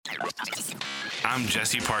I'm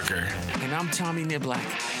Jesse Parker. And I'm Tommy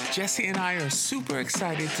Niblack. Jesse and I are super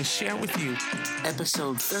excited to share with you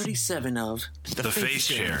episode 37 of The Faith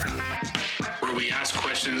Chair, where we ask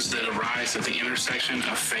questions that arise at the intersection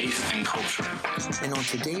of faith and culture. And on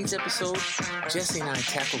today's episode, Jesse and I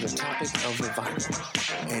tackle the topic of revival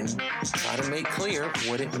and try to make clear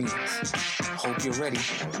what it means. Hope you're ready.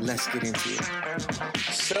 Let's get into it.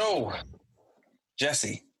 So,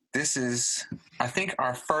 Jesse, this is, I think,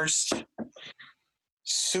 our first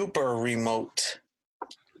super remote.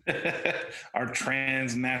 Our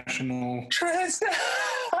transnational.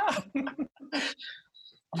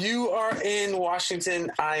 You are in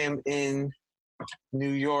Washington. I am in New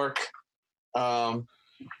York, and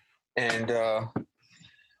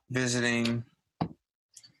visiting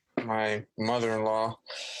my mother-in-law,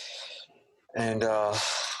 and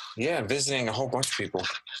visiting a whole bunch of people.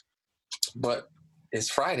 But it's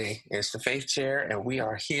Friday. It's the Faith Chair, and we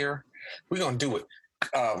are here. We're gonna do it.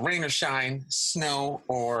 Rain or shine, snow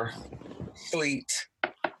or sleet,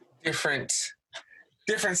 different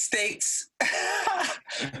states,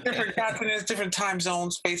 different continents, different time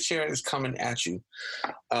zones. Faith Chair is coming at you.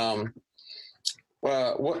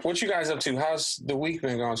 What you guys up to? How's the week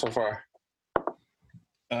been going so far?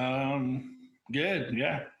 Good.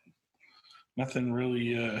 Yeah. Nothing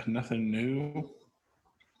really. Nothing new.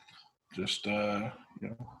 Just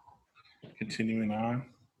continuing on.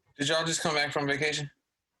 Did y'all just come back from vacation?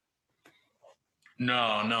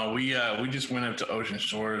 No. We just went up to Ocean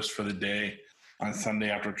Shores for the day on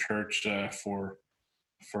Sunday after church for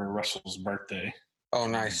Russell's birthday. Oh,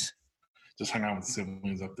 nice. Just hung out with the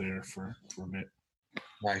siblings up there for a bit.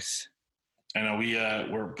 Nice. I know we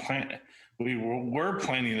were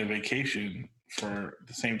planning a vacation for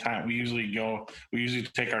the same time. We usually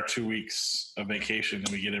take our 2 weeks of vacation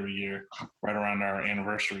that we get every year right around our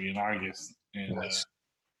anniversary in August. And nice.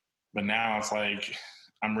 But now it's like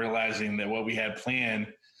I'm realizing that what we had planned,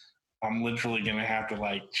 I'm literally gonna have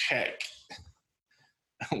to check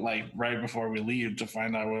right before we leave to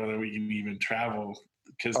find out whether we can even travel.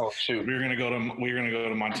 Because we're gonna go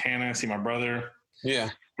to Montana, see my brother,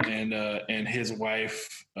 and his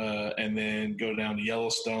wife, and then go down to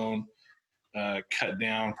Yellowstone, cut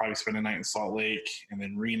down, probably spend the night in Salt Lake, and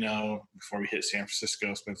then Reno before we hit San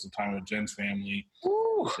Francisco, spend some time with Jen's family,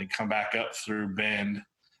 then come back up through Bend.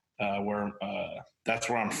 Where that's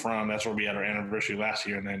where I'm from. That's where we had our anniversary last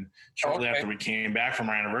year. And then shortly after we came back from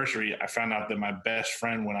our anniversary, I found out that my best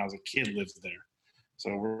friend when I was a kid lives there.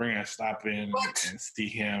 So we're going to stop in and see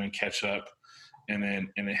him and catch up and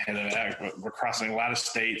then head back. But we're crossing a lot of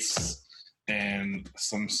states and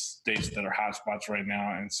some states that are hot spots right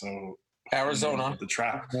now. And so Arizona, who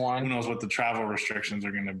knows what the travel restrictions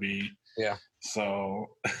are going to be. Yeah.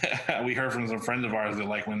 So we heard from some friends of ours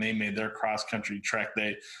that when they made their cross-country trek,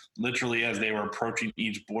 they literally, as they were approaching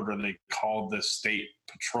each border, they called the state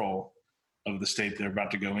patrol of the state they're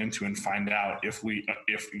about to go into and find out if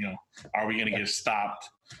are we going to get stopped,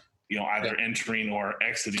 either entering or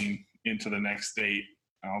exiting into the next state.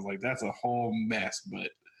 And I was like, that's a whole mess,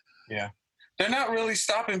 but yeah, they're not really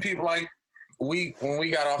stopping people. Like when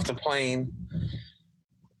we got off the plane,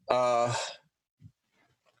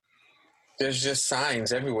 there's just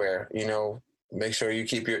signs everywhere, make sure you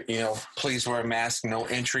keep your, please wear a mask, no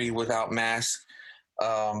entry without mask.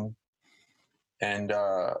 I've been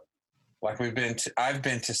to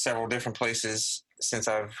several different places since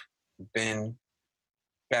I've been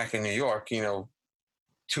back in New York, 3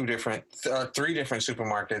 different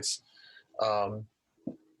supermarkets.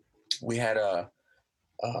 We had I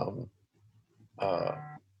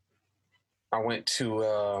went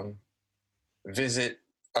to visit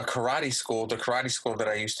the karate school that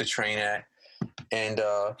I used to train at. And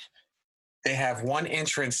they have one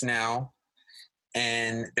entrance now,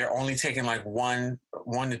 and they're only taking one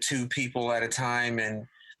to 2 people at a time. And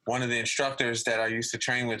one of the instructors that I used to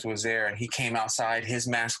train with was there, and he came outside. His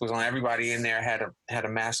mask was on. Everybody in there had a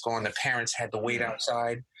mask on. The parents had to wait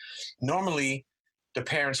outside. Normally, the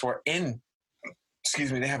parents were they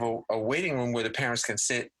have a waiting room where the parents can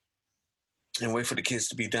sit and wait for the kids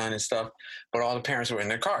to be done and stuff. But all the parents were in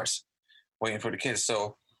their cars waiting for the kids.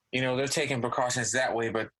 So, they're taking precautions that way.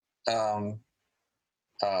 But the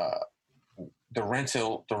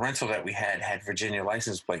rental that we had Virginia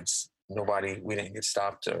license plates. We didn't get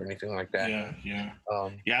stopped or anything like that. Yeah.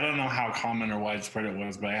 I don't know how common or widespread it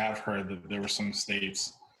was, but I have heard that there were some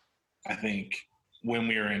states, I think, when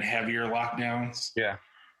we were in heavier lockdowns. Yeah.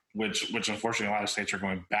 Which unfortunately a lot of states are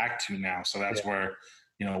going back to now. So that's where,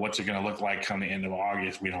 what's it going to look like come the end of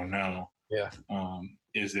August? We don't know. Yeah.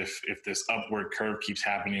 Is if this upward curve keeps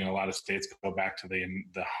happening, a lot of states go back to the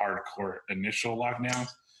hardcore initial lockdowns.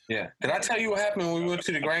 Yeah. Did I tell you what happened when we went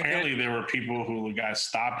to the Grand Canyon? Apparently, there were people who got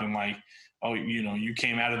stopped and like, oh, you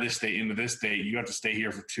came out of this state into this state. You have to stay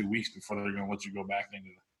here for 2 weeks before they're going to let you go back into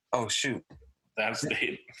Oh, shoot. that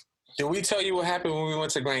state. Did we tell you what happened when we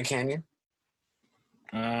went to Grand Canyon?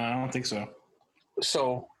 I don't think so.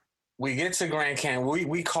 So we get to Grand Canyon.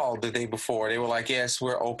 We called the day before. They were like, yes,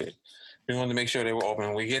 we're open. We wanted to make sure they were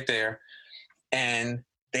open. We get there, and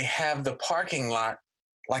they have the parking lot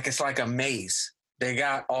like it's like a maze. They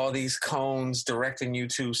got all these cones directing you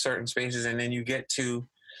to certain spaces, and then you get to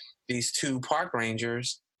these two park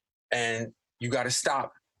rangers, and you got to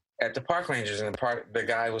stop at the park rangers. And the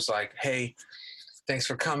guy was like, hey, thanks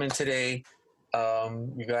for coming today.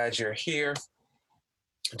 You glad you're here?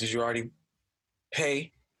 Did you already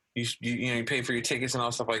pay? You pay for your tickets and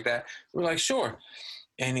all stuff like that? We're like, sure.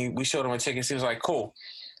 And we showed him our tickets. He was like, cool.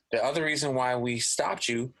 The other reason why we stopped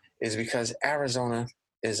you is because Arizona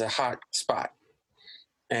is a hot spot.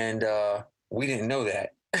 And we didn't know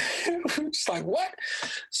that. We're just like, what?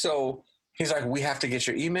 So he's like, we have to get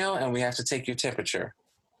your email and we have to take your temperature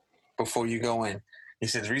before you go in. He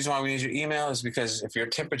said, the reason why we need your email is because if your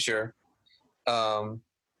temperature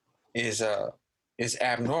is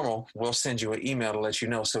abnormal, we'll send you an email to let you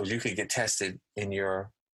know so you could get tested in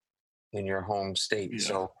your home state. Yeah.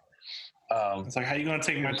 So it's like, how you gonna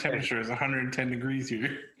take my temperature? It's 110 degrees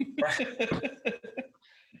here.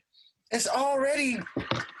 It's already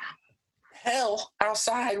hell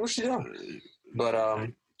outside. What you doing?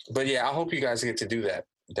 But yeah, I hope you guys get to do that.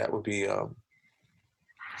 That would be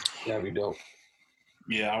that'd be dope.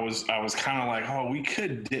 Yeah, I was kind of like, oh, we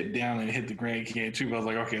could dip down and hit the Grand Canyon too. But I was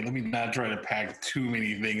like, okay, let me not try to pack too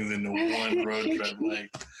many things into one road trip.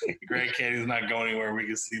 Like, the Grand Canyon's not going anywhere. We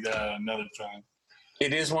can see that another time.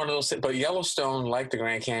 It is one of those, but Yellowstone, like the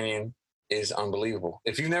Grand Canyon, is unbelievable.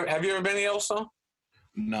 Have you ever been to Yellowstone?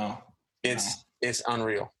 No. It's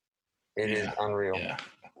unreal. It is unreal. Yeah.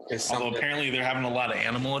 Although apparently they're having a lot of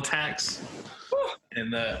animal attacks.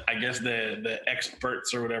 And I guess the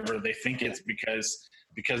experts or whatever, they think it's because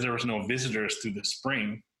there was no visitors through the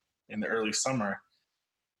spring and the early summer.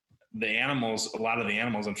 A lot of the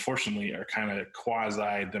animals, unfortunately, are kind of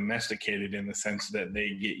quasi-domesticated in the sense that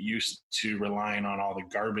they get used to relying on all the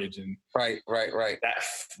garbage and right.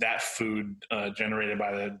 that food generated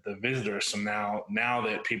by the visitors. So now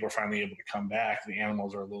that people are finally able to come back, the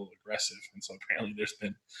animals are a little aggressive, and so apparently there's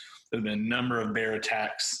been a number of bear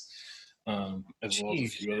attacks. As well as a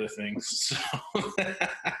few other things.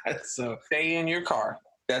 So stay in your car.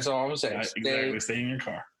 That's all I'm saying. Exactly. Stay in your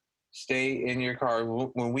car. Stay in your car.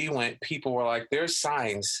 When we went, people were like, there's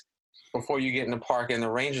signs before you get in the park, and the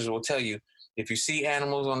rangers will tell you, if you see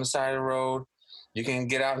animals on the side of the road, you can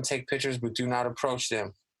get out and take pictures, but do not approach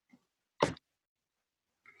them.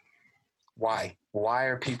 Why? Why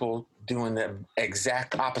are people doing the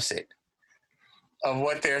exact opposite of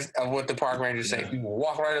what the park rangers say? People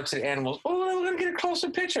walk right up to the animals. Oh, we're gonna get a closer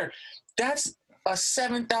picture. That's a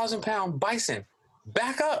 7,000-pound bison.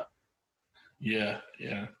 Back up. Yeah.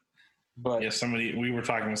 But we were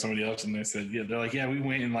talking with somebody else, and they said, they're like, we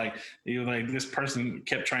went and like this person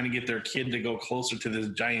kept trying to get their kid to go closer to this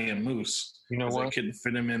giant moose. You know what? They couldn't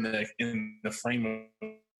fit him in the frame of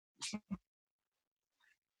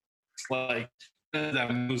like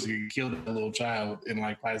that moose could kill that little child in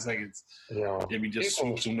like 5 seconds. Yeah. If he just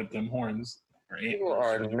swoops him with them horns. People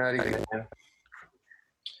are nutty, man.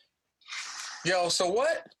 Yo, so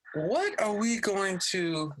what are we going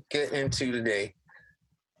to get into today?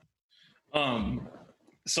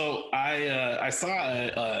 So I saw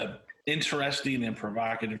a interesting and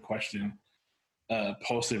provocative question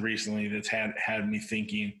posted recently that's had me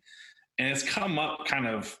thinking, and it's come up kind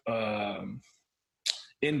of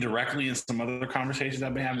indirectly in some other conversations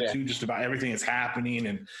I've been having too, just about everything that's happening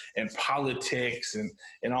and politics and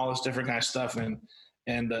all this different kind of stuff.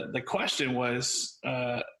 And the question was,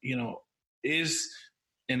 the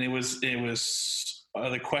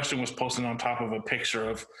question was posted on top of a picture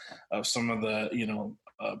of some of the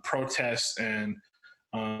protests and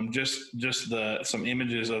some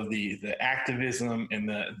images of the activism and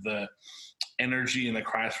the energy and the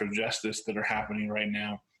cries for justice that are happening right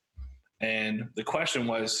now. And the question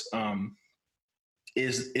was,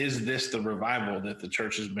 is this the revival that the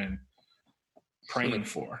church has been praying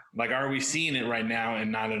for? Like, are we seeing it right now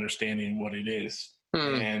and not understanding what it is?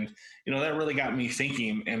 And that really got me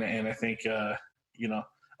thinking, and I think I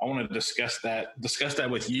want to discuss that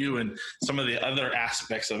with you and some of the other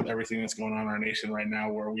aspects of everything that's going on in our nation right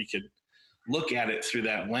now, where we could look at it through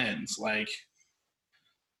that lens. Like,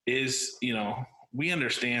 we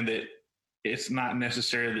understand that it's not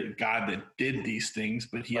necessarily God that did these things,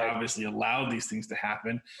 but he obviously allowed these things to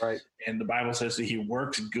happen. Right. And the Bible says that he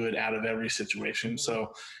works good out of every situation.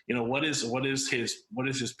 So, what is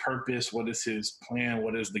his purpose? What is his plan?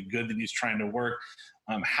 What is the good that he's trying to work?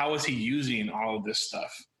 How is he using all of this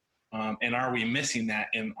stuff? And are we missing that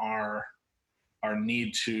in our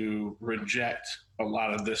need to reject a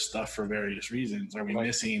lot of this stuff for various reasons? Are we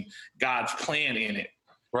missing God's plan in it?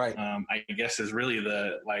 Right. I guess is really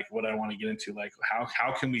what I want to get into. Like,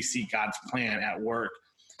 how can we see God's plan at work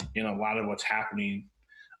in a lot of what's happening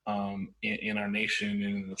in our nation and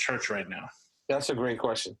in the church right now? That's a great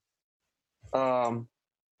question. My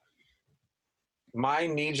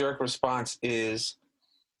knee-jerk response is,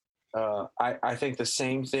 I think the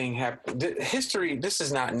same thing happened. History, this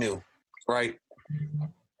is not new, right?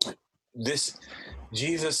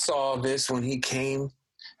 Jesus saw this when he came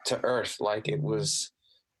to earth, like it was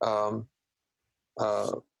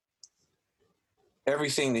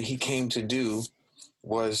everything that he came to do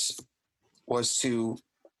was to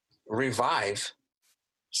revive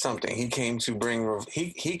something. He came to bring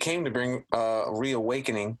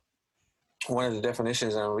reawakening. One of the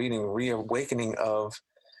definitions I'm reading, reawakening of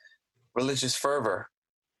religious fervor,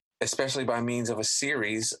 especially by means of a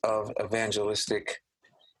series of evangelistic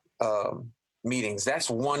meetings. That's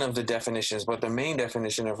one of the definitions, but the main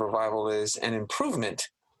definition of revival is an improvement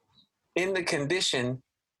in the condition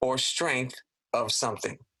or strength of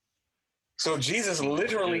something. So Jesus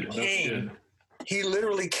literally came. He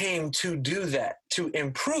literally came to do that, to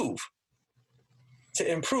improve,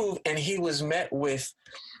 and he was met with,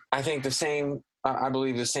 I think, I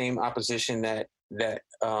believe the same opposition that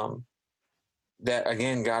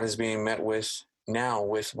again God is being met with now,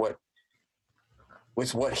 with what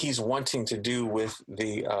he's wanting to do with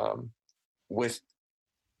the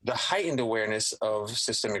heightened awareness of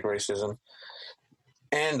systemic racism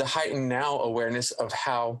and the heightened now awareness of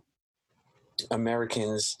how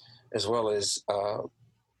Americans, as well as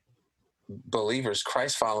believers,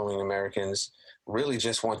 Christ-following Americans, really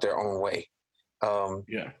just want their own way.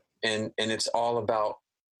 And it's all about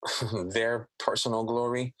their personal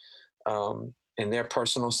glory and their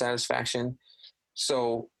personal satisfaction.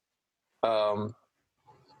 So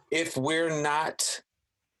if we're not,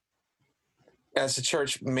 as a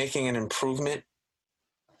church, making an improvement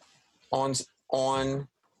on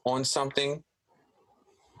something,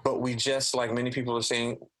 but we just, like many people are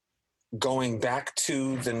saying, going back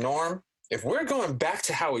to the norm, if we're going back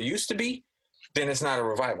to how it used to be, then it's not a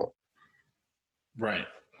revival. Right.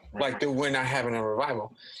 Like we're not having a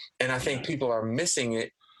revival. And I think people are missing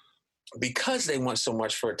it because they want so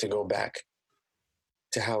much for it to go back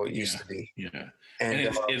to how it used to be. Yeah.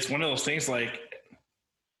 And it's one of those things, like,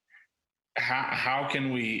 how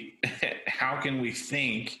can we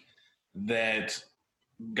think that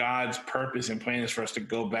God's purpose and plan is for us to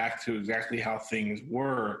go back to exactly how things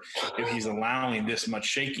were if he's allowing this much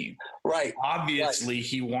shaking? Right. Obviously,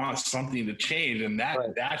 he wants something to change, and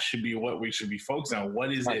that should be what we should be focused on.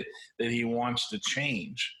 What is it that he wants to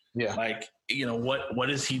change? Yeah. Like,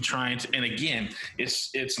 what is he trying to? And again,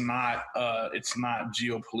 it's not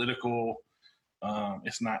geopolitical.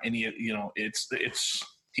 It's not any. It's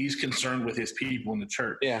he's concerned with his people in the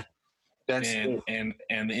church. Yeah.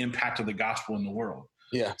 and the impact of the gospel in the world.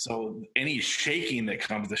 Yeah. So any shaking that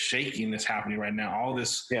comes, the shaking that's happening right now, all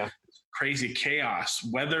this crazy chaos,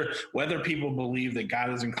 whether people believe that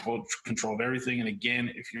God is in control of everything. And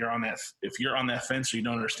again, if you're on that fence or you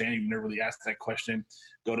don't understand, you've never really asked that question,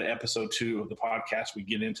 go to episode 2 of the podcast. We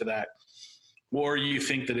get into that. Or you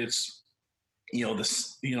think that it's,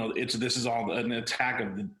 this is all an attack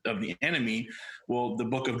of the enemy. Well, the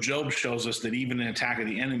book of Job shows us that even an attack of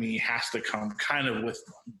the enemy has to come kind of with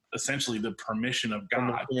essentially the permission of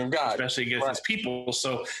God, especially against his people.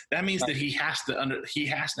 So that means that he has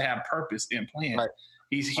to have purpose and plan. Right.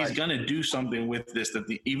 He's going to do something with this, that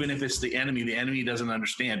even if it's the enemy doesn't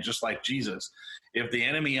understand, just like Jesus. If the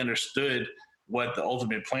enemy understood what the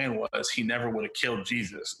ultimate plan was, he never would have killed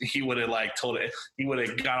Jesus. He would have he would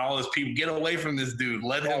have got all his people, get away from this dude,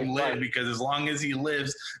 let him live, because as long as he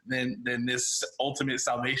lives, then this ultimate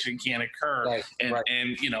salvation can't occur. Right.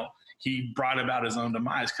 And he brought about his own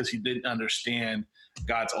demise because he didn't understand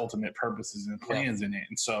God's ultimate purposes and plans in it.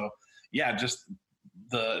 And so, just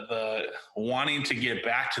the wanting to get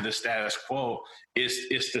back to the status quo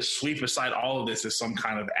is to sweep aside all of this as some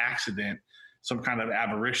kind of accident, some kind of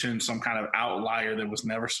aberration, some kind of outlier that was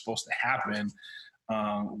never supposed to happen,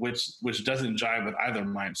 which doesn't jive with either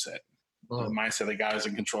mindset. The mindset that God is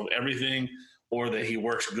in control of everything, or that he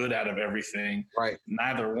works good out of everything. Right.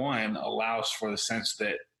 Neither one allows for the sense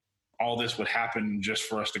that all this would happen just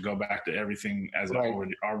for us to go back to everything as it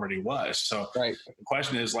already was. So the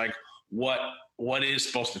question is like, what is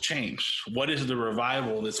supposed to change? What is the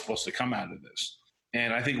revival that's supposed to come out of this?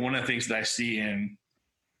 And I think one of the things that I see in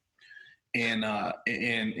again,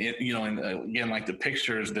 like the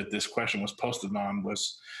pictures that this question was posted on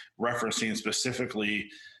was referencing specifically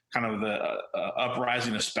kind of the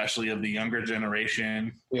uprising, especially of the younger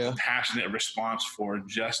generation, passionate response for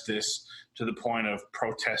justice to the point of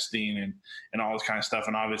protesting and all this kind of stuff.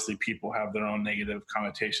 And obviously people have their own negative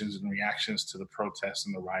connotations and reactions to the protests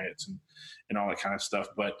and the riots and all that kind of stuff.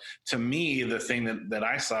 But to me, the thing that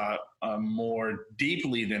I saw more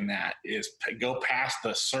deeply than that is go past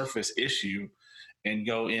the surface issue and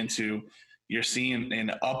go into, you're seeing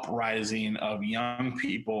an uprising of young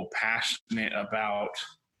people passionate about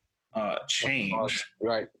change.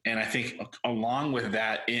 Right. And I think along with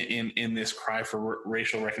that, in this cry for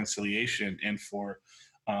racial reconciliation and for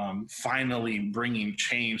finally bringing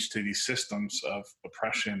change to these systems of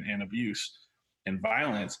oppression and abuse and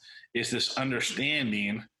violence, is this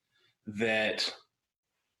understanding that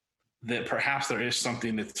perhaps there is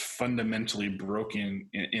something that's fundamentally broken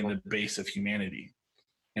in the base of humanity.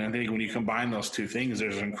 And I think when you combine those two things,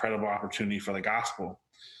 there's an incredible opportunity for the gospel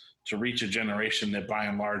to reach a generation that by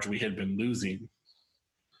and large we had been losing.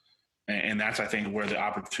 And that's, I think, where the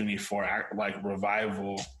opportunity for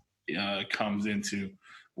revival comes into,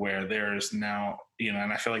 where there's now,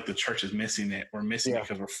 and I feel like the church is missing it. We're missing it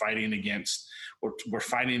because we're fighting against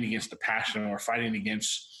the passion. We're fighting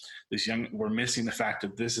against we're missing the fact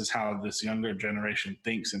that this is how this younger generation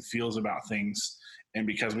thinks and feels about things. And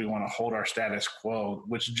because we want to hold our status quo,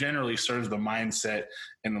 which generally serves the mindset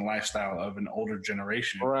and the lifestyle of an older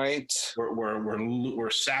generation, right? We're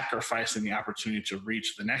sacrificing the opportunity to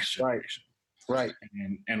reach the next generation, right?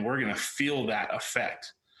 And we're going to feel that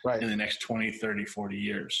effect in the next 20, 30, 40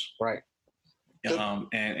 years, right?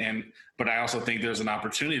 But I also think there's an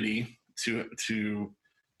opportunity to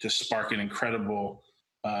spark an incredible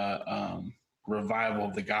revival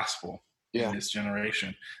of the gospel. In this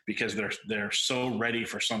generation, because they're so ready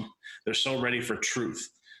for they're so ready for truth.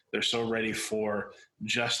 They're so ready for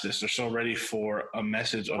justice. They're so ready for a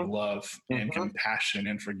message of love and compassion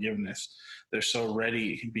and forgiveness. They're so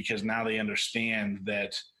ready because now they understand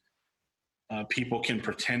that people can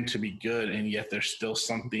pretend to be good and yet there's still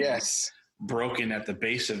something broken at the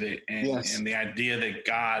base of it. And the idea that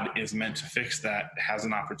God is meant to fix that has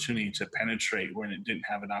an opportunity to penetrate when it didn't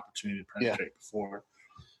have an opportunity to penetrate before.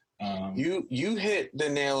 You hit the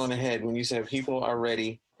nail on the head when you said people are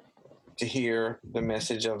ready to hear the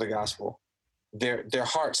message of the gospel. Their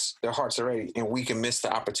hearts are ready, and we can miss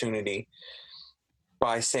the opportunity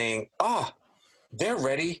by saying, they're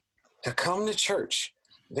ready to come to church.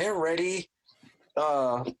 They're ready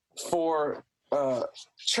for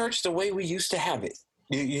church the way we used to have it.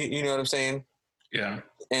 You know what I'm saying? Yeah.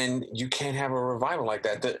 And you can't have a revival like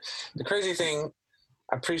that. The crazy thing,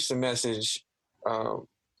 I preached a message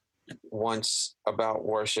once about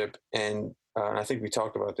worship, and I think we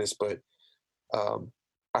talked about this, but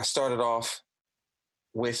I started off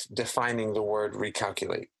with defining the word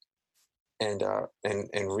recalculate and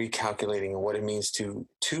recalculating and what it means to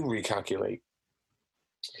recalculate.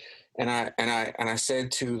 And I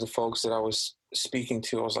said to the folks that I was speaking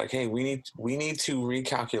to, I was like, hey, we need to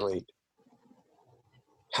recalculate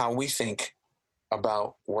how we think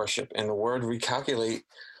about worship. And the word recalculate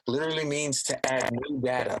literally means to add new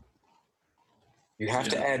data. You have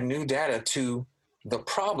to add new data to the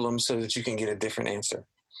problem so that you can get a different answer.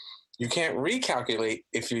 You can't recalculate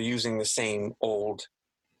if you're using the same old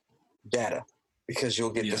data because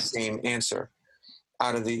you'll get the same answer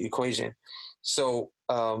out of the equation. So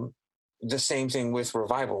the same thing with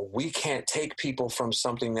revival. We can't take people from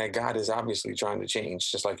something that God is obviously trying to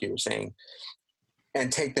change, just like you were saying,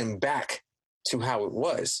 and take them back to how it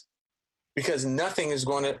was, because nothing is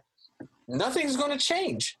going to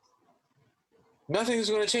change. Nothing is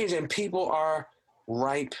going to change, and people are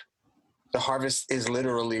ripe. The harvest is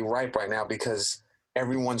literally ripe right now because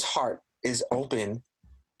everyone's heart is open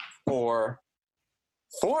for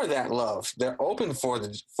that love. They're open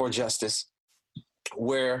for justice,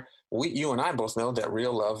 where you and I both know that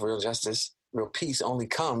real love, real justice, real peace only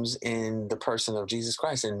comes in the person of Jesus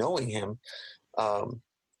Christ and knowing him.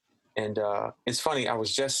 And it's funny, I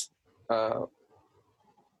was just the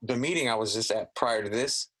meeting I was just at prior to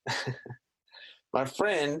this, my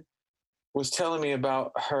friend was telling me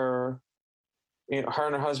about her and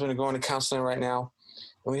her husband are going to counseling right now.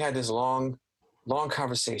 And we had this long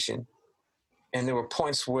conversation. And there were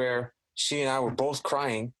points where she and I were both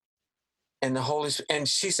crying. And and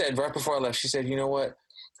she said, right before I left, she said, you know what?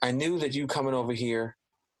 I knew that you coming over here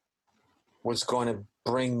was going to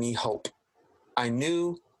bring me hope. I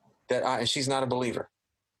knew that and she's not a believer.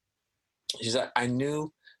 She's like, I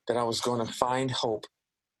knew that I was going to find hope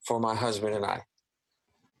for my husband and I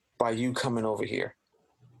by you coming over here.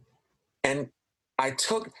 And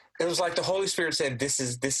it was like the Holy Spirit said, this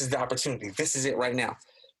is the opportunity. This is it right now.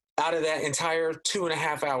 Out of that entire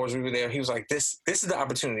 2.5 hours we were there, he was like, this is the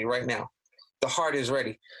opportunity right now. The heart is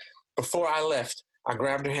ready. Before I left, I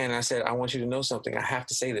grabbed her hand and I said, I want you to know something. I have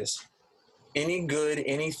to say this.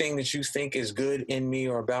 Anything that you think is good in me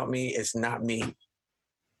or about me, it's not me.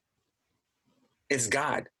 It's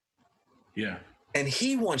God. Yeah. And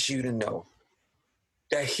he wants you to know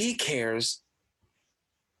that he cares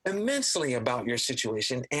immensely about your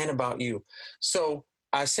situation and about you. So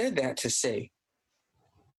I said that to say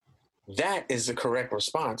that is the correct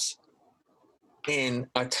response in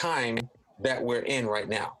a time that we're in right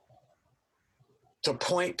now. To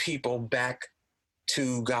point people back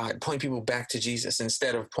to God, point people back to Jesus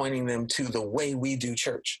instead of pointing them to the way we do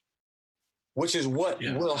church, which is what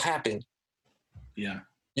will happen. Yeah.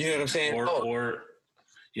 You know what I'm saying? Or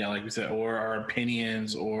like we said, or our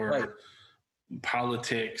opinions or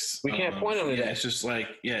politics. We can't point them to that. It's just like,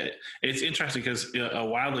 it's interesting because a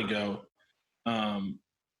while ago, I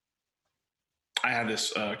had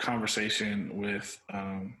this conversation with,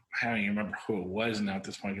 I don't even remember who it was now at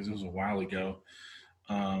this point because it was a while ago.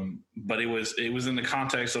 But it was in the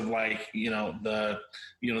context of like, the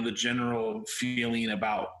general feeling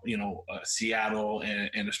about, Seattle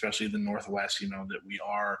and especially the Northwest, that we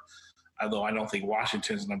are, although I don't think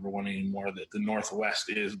Washington's number one anymore, that the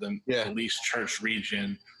Northwest is the least church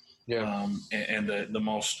region, and the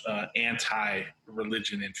most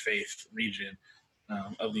anti-religion and faith region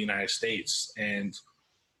of the United States. And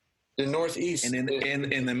the Northeast. And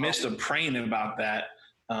in the midst of praying about that,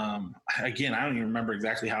 again, I don't even remember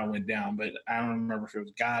exactly how it went down, but I don't remember if it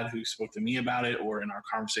was God who spoke to me about it or in our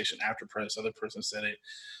conversation after prayer, this other person said it.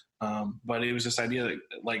 But it was this idea that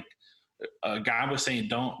like God was saying,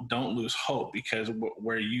 don't lose hope, because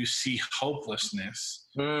where you see hopelessness,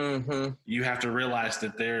 you have to realize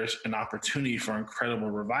that there's an opportunity for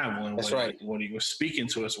incredible revival. And what he was speaking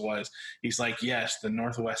to us was, he's like, yes, the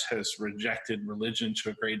Northwest has rejected religion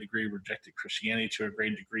to a great degree, rejected Christianity to a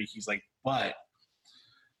great degree. He's like, but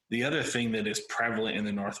the other thing that is prevalent in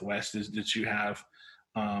the Northwest is that you have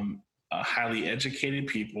highly educated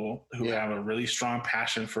people who have a really strong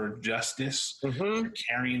passion for justice, for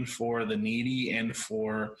caring for the needy, and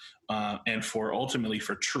for ultimately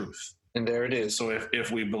for truth. And there it is. So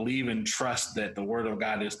if we believe and trust that the Word of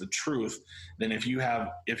God is the truth, then if you have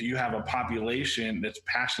a population that's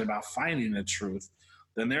passionate about finding the truth,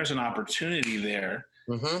 then there's an opportunity there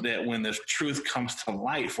that when the truth comes to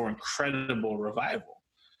light for incredible revival.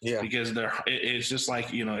 Yeah, because it's just like,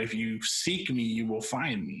 if you seek me, you will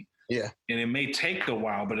find me. Yeah. And it may take a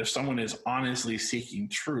while, but if someone is honestly seeking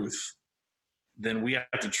truth, then we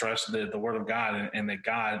have to trust that the Word of God and that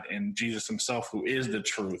God and Jesus himself, who is the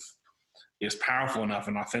truth, is powerful enough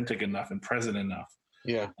and authentic enough and present enough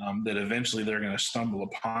that eventually they're going to stumble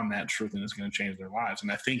upon that truth and it's going to change their lives.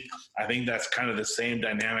 And I think that's kind of the same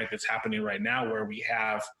dynamic that's happening right now, where we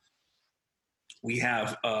have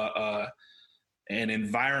an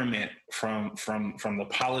environment from the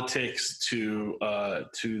politics to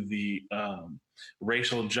the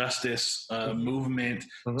racial justice movement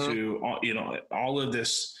to all of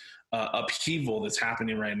this upheaval that's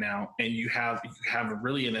happening right now, and you have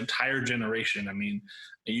really an entire generation. I mean,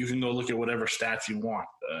 you can go look at whatever stats you want.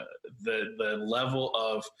 The level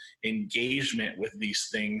of engagement with these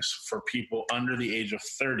things for people under the age of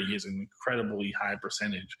 30 is an incredibly high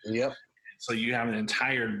percentage. Yep. So you have an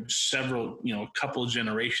entire couple of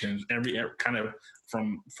generations, every kind of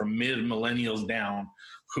from mid millennials down,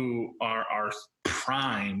 who are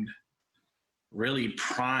primed, really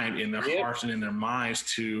primed in their hearts and in their minds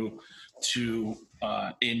to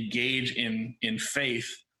engage in faith.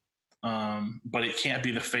 But it can't be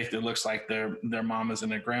the faith that looks like their mama's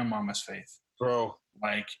and their grandmama's faith. Bro.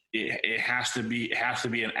 Like it has to be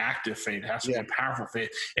an active faith. It has to be a powerful faith.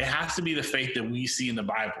 It has to be the faith that we see in the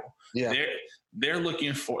Bible. Yeah. They're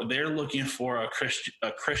looking for a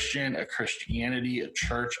Christian, a Christianity, a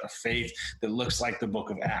church, a faith that looks like the book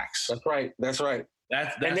of Acts. That's right.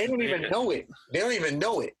 And they don't even know it. They don't even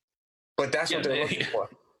know it. But that's what they're looking for.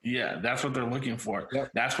 Yeah, that's what they're looking for.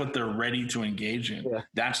 Yep. That's what they're ready to engage in. Yeah.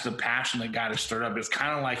 That's the passion that God has stirred up. It's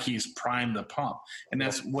kind of like he's primed the pump. And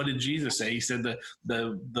that's what did Jesus say? He said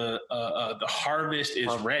the harvest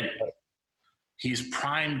is ready. He's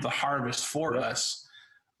primed the harvest for us.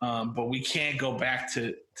 But we can't go back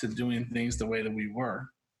to doing things the way that we were.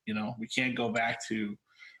 We can't go back to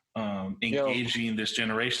engaging this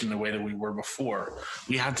generation the way that we were before.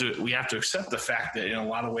 We have to accept the fact that in a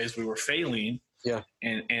lot of ways we were failing. Yeah.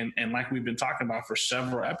 And like we've been talking about for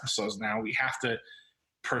several episodes now, we have to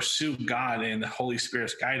pursue God and the Holy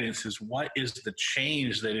Spirit's guidance. Is what is the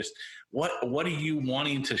change that is, what are you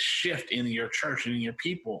wanting to shift in your church and in your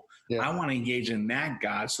people? Yeah. I want to engage in that,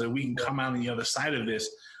 God, so that we can come out on the other side of this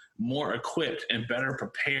more equipped and better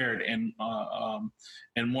prepared and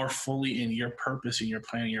more fully in your purpose and your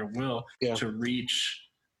plan and your will to reach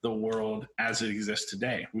the world as it exists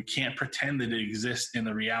today. We can't pretend that it exists in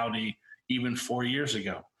the reality even 4 years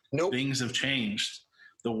ago. Nope. Things have changed.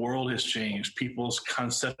 The world has changed. People's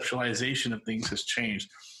conceptualization of things has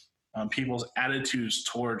changed. People's attitudes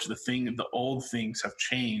towards the old things have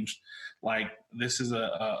changed. Like this is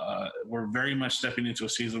we're very much stepping into a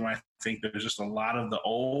season where I think there's just a lot of the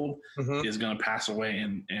old is going to pass away,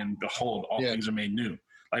 and behold, all things are made new.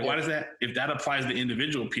 Like, why does that? If that applies to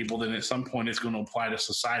individual people, then at some point it's going to apply to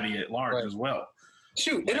society at large as well.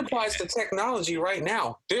 Shoot, it applies to technology right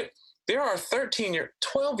now. There are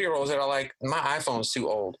 12-year-olds that are like, my iPhone's too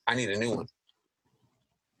old. I need a new one.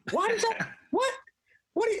 Why does that?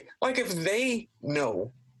 What do you, like, if they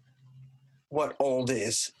know what old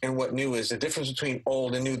is and what new is, the difference between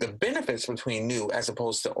old and new, the benefits between new as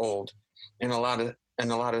opposed to old in a lot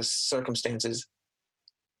of circumstances,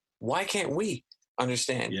 why can't we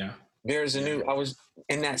understand? Yeah. There's I was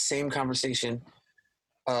in that same conversation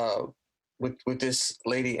with this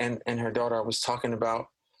lady and her daughter. I was talking about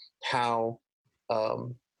how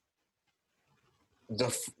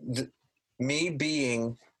me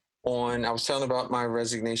being on, I was telling about my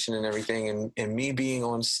resignation and everything, and me being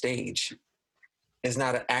on stage is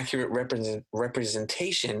not an accurate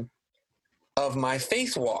representation of my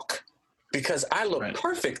faith walk, because I look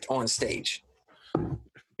perfect on stage.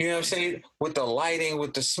 You know what I'm saying? With the lighting,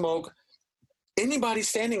 with the smoke, anybody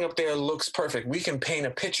standing up there looks perfect. We can paint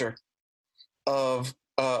a picture of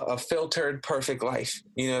a filtered, perfect life.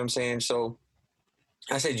 You know what I'm saying? So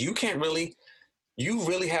I said, you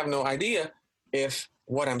really have no idea if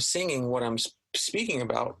what I'm singing, what I'm speaking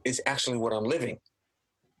about is actually what I'm living,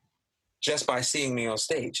 just by seeing me on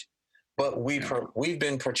stage. But we've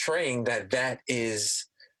been portraying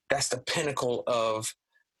that's the pinnacle of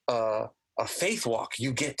a faith walk.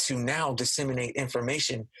 You get to now disseminate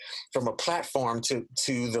information from a platform to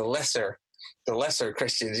the lesser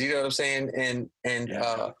Christians. You know what I'm saying? And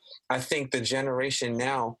I think the generation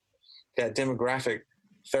now, that demographic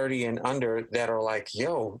 30 and under, that are like,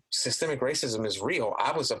 yo, systemic racism is real.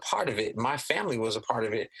 I was a part of it. My family was a part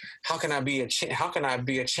of it. How can I be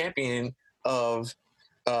a champion of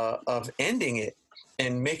ending it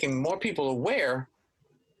and making more people aware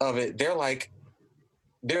of it?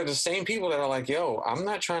 They're the same people that are like, yo, I'm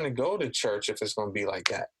not trying to go to church if it's going to be like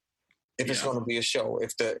that. If it's going to be a show,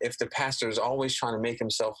 if the pastor is always trying to make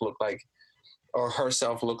himself look like, or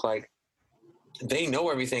herself look like they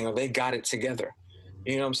know everything or they got it together.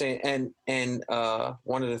 You know what I'm saying? And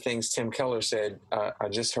one of the things Tim Keller said, I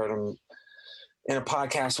just heard him in a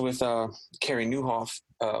podcast with Carrie Newhoff.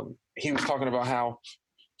 He was talking about how,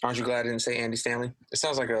 aren't you glad I didn't say Andy Stanley? It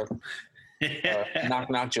sounds like a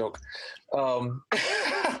knock joke.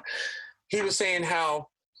 He was saying how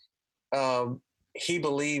he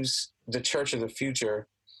believes the church of the future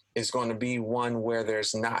is going to be one where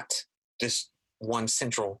there's not this one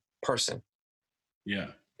central person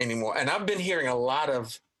anymore. And I've been hearing a lot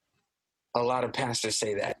of pastors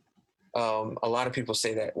say that. A lot of people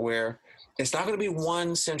say that, where it's not going to be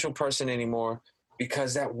one central person anymore,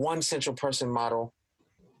 because that one central person model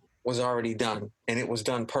was already done, and it was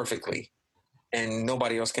done perfectly, and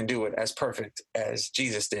nobody else can do it as perfect as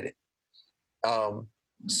Jesus did it.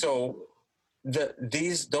 So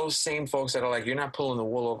those same folks that are like, you're not pulling the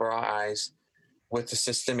wool over our eyes with the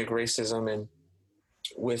systemic racism and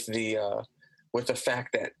with the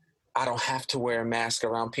fact that I don't have to wear a mask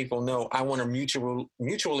around people. No, I want to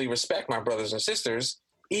mutually respect my brothers and sisters,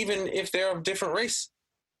 even if they're of different race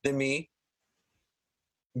than me.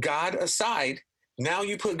 God aside, now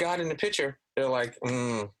you put God in the picture, they're like,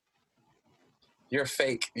 you're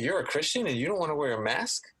fake. You're a Christian and you don't want to wear a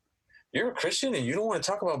mask? You're a Christian and you don't want to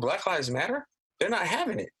talk about Black Lives Matter? They're not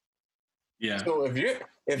having it. Yeah. So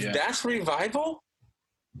if that's revival,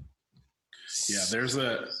 there's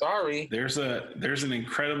an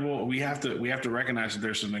incredible, we have to recognize that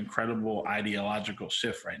there's an incredible ideological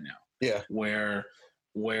shift right now. Yeah. Where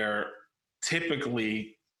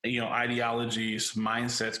typically, ideologies,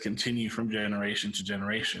 mindsets continue from generation to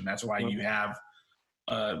generation. That's why you have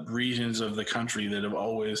regions of the country that have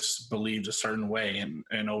always believed a certain way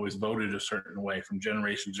and always voted a certain way from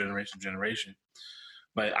generation to generation to generation.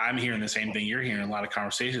 But I'm hearing the same thing you're hearing. A lot of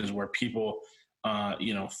conversations where people,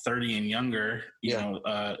 30 and younger,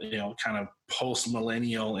 kind of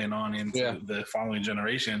post-millennial and on into the following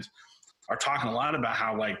generations are talking a lot about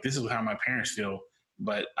how, like, this is how my parents feel,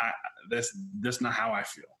 but that's not how I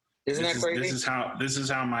feel. Isn't that crazy? This is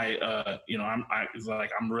how my,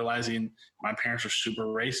 I'm realizing my parents are super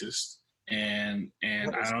racist, and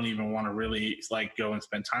I don't even want to really like go and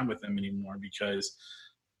spend time with them anymore because,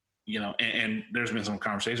 and there's been some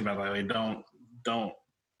conversation about like,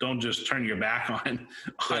 don't just turn your back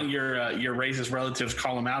on your racist relatives,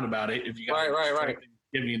 call them out about it. If you got right.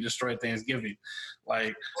 Thanksgiving and destroy Thanksgiving,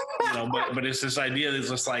 like, but it's this idea that's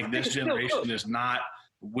just like this generation is not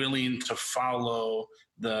willing to follow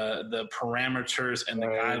the parameters and the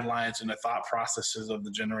guidelines and the thought processes of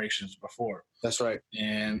the generations before. That's right.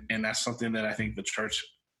 And that's something that I think the church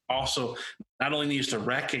also not only needs to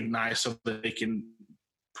recognize so that they can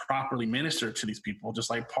properly minister to these people, just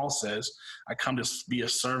like Paul says, I come to be a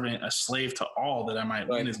servant, a slave to all, that I might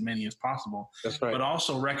win as many as possible. That's right. But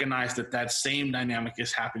also recognize that same dynamic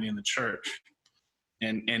is happening in the church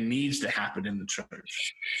and needs to happen in the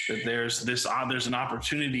church. That there's an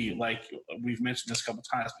opportunity, like we've mentioned this a couple of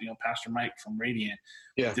times, Pastor Mike from Radiant,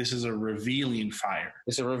 this is a revealing fire.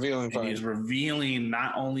 It's a revealing fire. He's revealing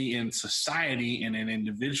not only in society and in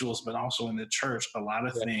individuals, but also in the church, a lot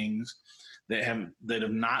of things that have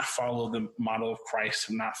not followed the model of Christ,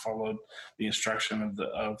 have not followed the instruction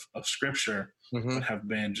of Scripture, but have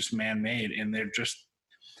been just man-made, and they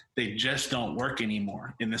just don't work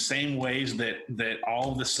anymore. In the same ways that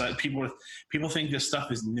all of the sudden people think this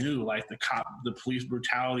stuff is new, like the police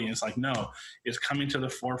brutality, and it's like, no, it's coming to the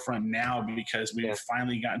forefront now because we've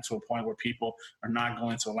finally gotten to a point where people are not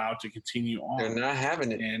going to allow it to continue on. They're not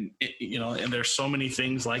having it, and and there's so many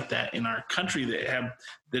things like that in our country that have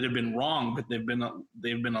been wrong, but they've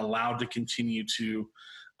been allowed to continue to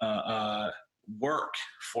work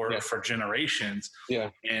for generations,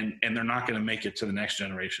 and they're not going to make it to the next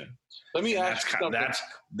generation. Let me ask you something.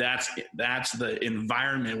 That's the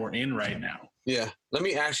environment we're in right now. Yeah. Let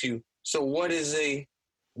me ask you. So what is it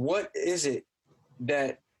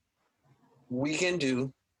that we can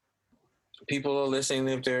do? People are listening,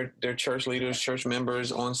 if they're church leaders, church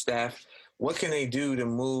members on staff, what can they do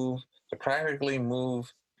to practically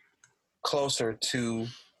move closer to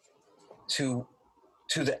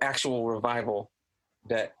the actual revival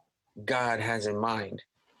that God has in mind,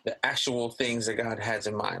 the actual things that God has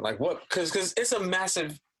in mind? Like what? Because it's a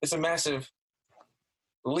massive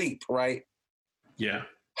leap, right? Yeah.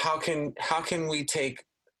 How can we take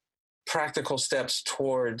practical steps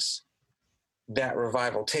towards that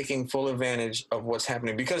revival, taking full advantage of what's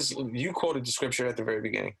happening? Because you quoted the scripture at the very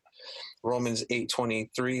beginning, Romans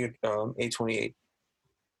 8:23, 8:28.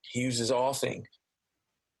 He uses all things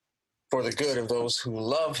for the good of those who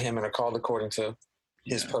love him and are called according to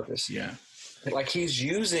his purpose. Yeah. Like he's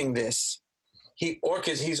using this, he's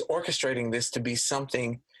orchestrating this to be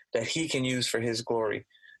something that he can use for his glory.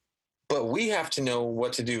 But we have to know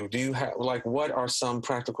what to do. Do you have, like, what are some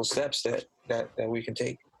practical steps that we can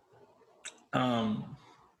take?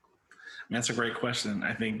 That's a great question.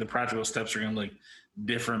 I think the practical steps are going to look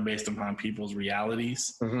different based upon people's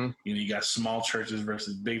realities. Mm-hmm. You got small churches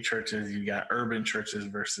versus big churches. You got urban churches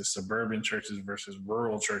versus suburban churches versus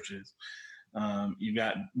rural churches. You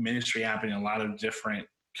got ministry happening in a lot of different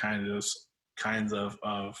kinds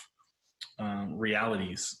of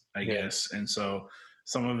realities, I guess. And so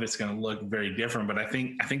some of it's going to look very different. But I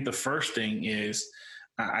think the first thing is,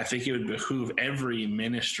 I think it would behoove every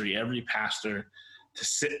ministry, every pastor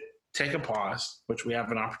to take a pause, which we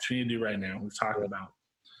have an opportunity to do right now. We've talked about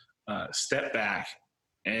step back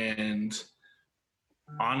and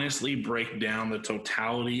honestly break down the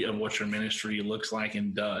totality of what your ministry looks like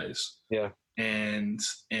and does. Yeah. And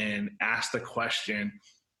ask the question,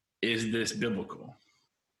 is this biblical?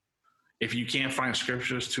 If you can't find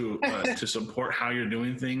scriptures to support how you're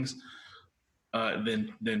doing things,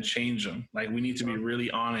 then change them. Like, we need to be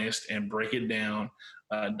really honest and break it down.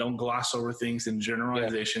 Don't gloss over things in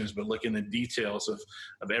generalizations, but look in the details of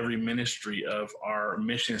every ministry, of our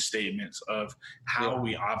mission statements, of how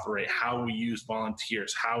we operate, how we use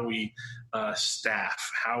volunteers, how we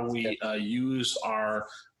staff, how we use our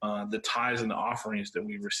the tithes and the offerings that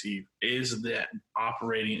we receive. Is that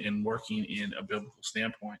operating and working in a biblical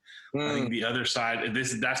standpoint? I think the other side,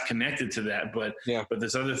 that's connected to that, but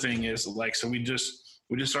this other thing is, like, so we just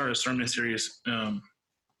started a sermon series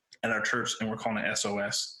at our church, and we're calling it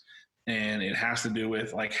SOS, and it has to do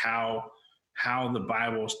with like how the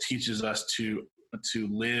Bible teaches us to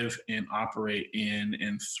live and operate in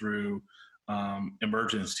and through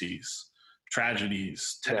emergencies.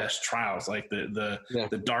 tragedies, tests, trials, like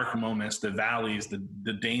the dark moments, the valleys,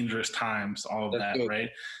 the dangerous times, all of that, right?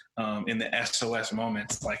 In the SOS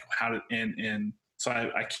moments, like how to, and so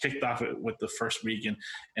I kicked off it with the first week,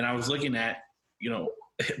 and I was looking at,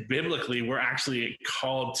 biblically, we're actually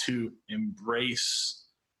called to embrace.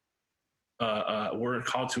 We're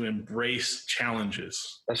called to embrace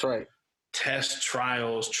challenges. That's right. Tests,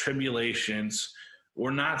 trials, tribulations.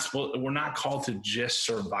 We're not called to just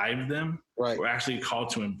survive them. Right. We're actually called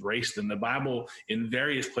to embrace them. The Bible in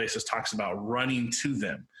various places talks about running to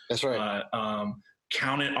them. That's right.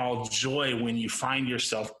 Count it all joy when you find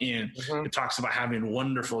yourself in. Mm-hmm. It talks about having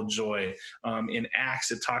wonderful joy. In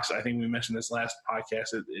Acts, it talks, I think we mentioned this last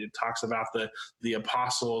podcast, it talks about the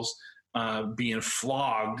apostles being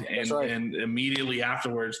flogged, and immediately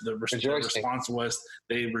afterwards the response was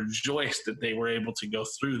they rejoiced that they were able to go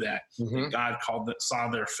through that. Mm-hmm. God saw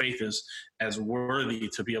their faith as worthy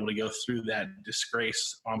to be able to go through that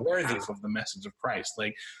disgrace on behalf of the message of Christ,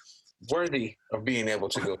 like worthy of being able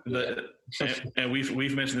to go through that. And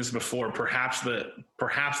we've mentioned this before. Perhaps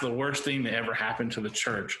the worst thing that ever happened to the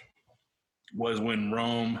church was when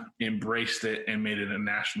Rome embraced it and made it a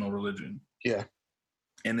national religion. Yeah.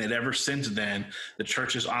 And that ever since then, the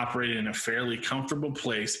church has operated in a fairly comfortable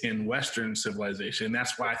place in Western civilization. And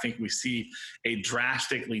that's why I think we see a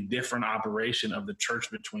drastically different operation of the church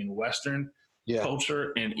between Western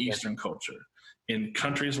culture and Eastern culture. In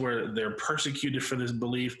countries where they're persecuted for this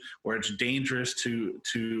belief, where it's dangerous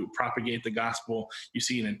to propagate the gospel, you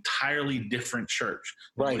see an entirely different church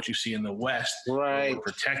than what you see in the West. Right. We're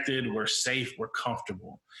protected, we're safe, we're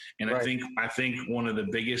comfortable. And I think one of the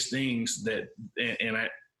biggest things that, and I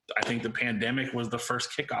think the pandemic was the first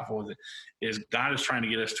kickoff of it, is God is trying to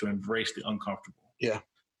get us to embrace the uncomfortable. Yeah.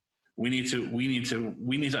 We need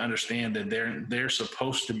to understand that they're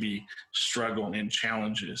supposed to be struggle and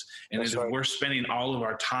challenges. And if we're spending all of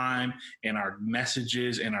our time and our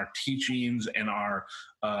messages and our teachings and our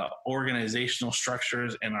organizational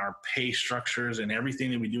structures and our pay structures and everything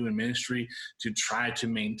that we do in ministry to try to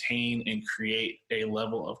maintain and create a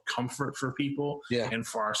level of comfort for people and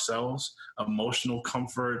for ourselves, emotional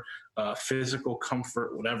comfort, physical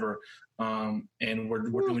comfort, whatever. And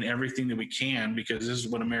we're doing everything that we can, because this is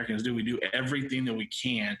what Americans do. We do everything that we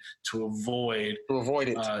can to avoid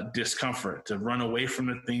it, discomfort, to run away from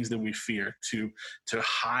the things that we fear, to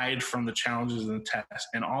hide from the challenges and the tests.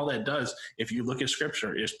 And all that does, if you look at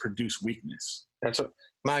Scripture, is produce weakness. That's what,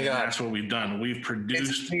 my God. That's what we've done. We've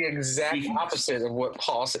produced. It's the exact opposite of what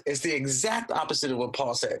Paul said. It's the exact opposite of what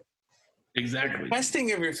Paul said. Exactly. The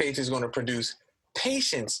testing of your faith is going to produce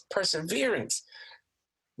patience, perseverance.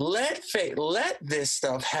 Let this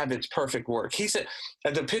stuff have its perfect work. He said,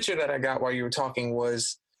 the picture that I got while you were talking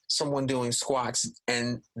was someone doing squats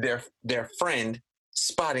and their friend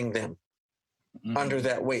spotting them under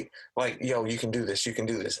that weight. Like, yo, you can do this. You can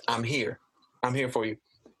do this. I'm here for you.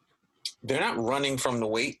 They're not running from the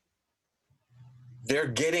weight. They're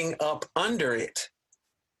getting up under it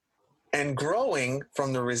and growing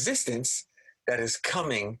from the resistance that is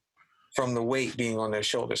coming from the weight being on their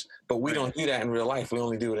shoulders. But we don't do that in real life. We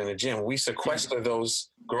only do it in the gym. We sequester those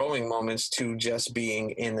growing moments to just being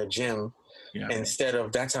in the gym instead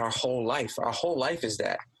of, that's our whole life. Our whole life is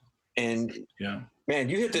that. And man,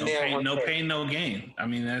 you hit the nail. No pain, no gain. I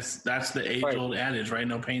mean, that's the age-old adage, right?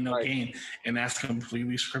 No pain, no gain. And that's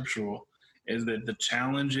completely scriptural, is that the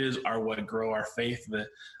challenges are what grow our faith.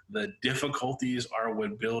 The difficulties are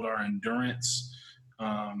what build our endurance.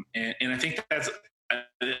 And I think that's,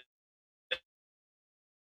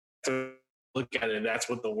 to look at it, that's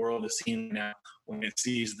what the world is seeing now when it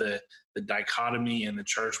sees the dichotomy in the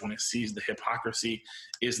church, when it sees the hypocrisy,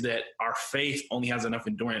 is that our faith only has enough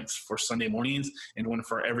endurance for Sunday mornings and when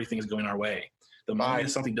for everything is going our way. The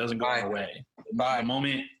moment something doesn't go our way, the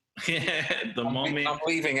moment I'm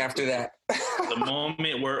leaving after that. The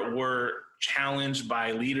moment we're challenged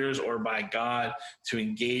by leaders or by God to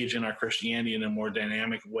engage in our Christianity in a more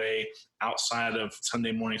dynamic way outside of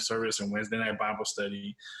Sunday morning service and Wednesday night Bible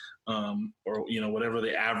study, or whatever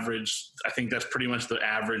the average, I think that's pretty much the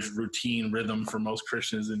average routine rhythm for most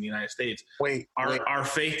Christians in the United States. Our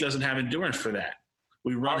faith doesn't have endurance for that.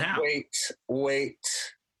 We run out. Wait.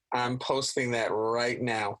 I'm posting that right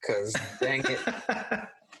now, because dang it.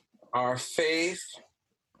 Our faith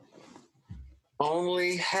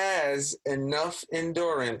only has enough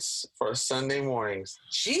endurance for Sunday mornings.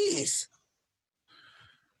 Jeez.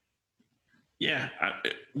 Yeah.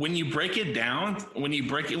 When you break it down, when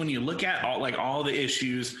you look at all the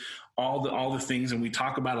issues, all the things, and we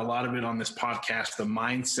talk about a lot of it on this podcast, the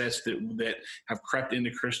mindsets that have crept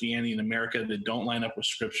into Christianity in America that don't line up with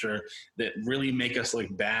Scripture, that really make us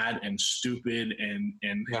look bad and stupid and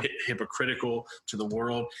hypocritical to the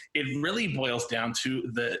world. It really boils down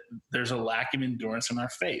to there's a lack of endurance in our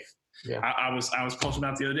faith. Yeah. I was posting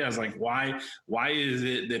about the other day. I was like, why is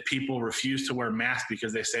it that people refuse to wear masks?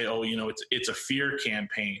 Because they say, oh, it's a fear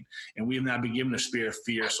campaign, and we have not been given a spirit of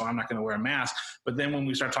fear, so I'm not going to wear a mask. But then when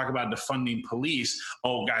we start talking about defunding police,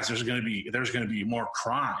 oh, guys, there's going to be more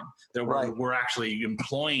crime. That we're actually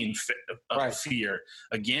employing fear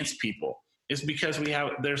against people. It's because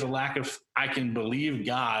there's a lack of, I can believe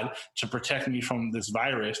God to protect me from this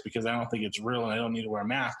virus because I don't think it's real and I don't need to wear a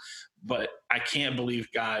mask. But I can't believe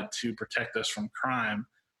God to protect us from crime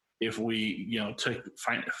if we, took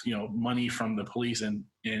money from the police and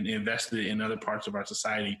invested it in other parts of our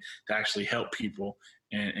society to actually help people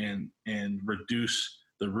and reduce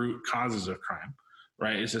the root causes of crime.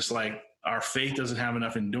 Right? It's just like our faith doesn't have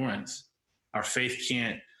enough endurance. Our faith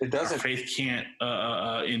can't. It doesn't. Our faith can't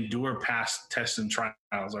endure past tests and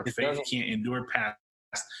trials. Our faith can't endure past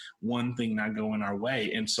one thing not going our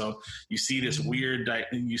way, and so you see this weird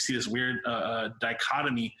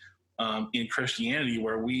dichotomy in Christianity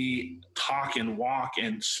where we talk and walk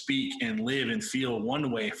and speak and live and feel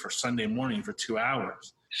one way for Sunday morning for 2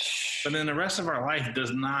 hours, but then the rest of our life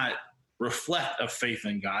does not reflect a faith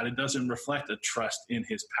in God. It doesn't reflect a trust in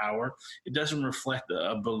His power. It doesn't reflect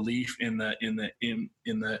a belief in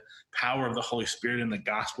the power of the Holy Spirit and the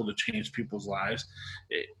gospel to change people's lives.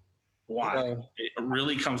 Why? It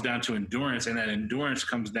really comes down to endurance, and that endurance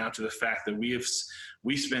comes down to the fact that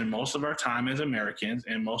we spend most of our time as Americans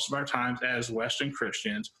and most of our time as Western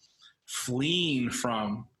Christians fleeing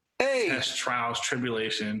from tests, trials,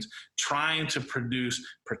 tribulations, trying to produce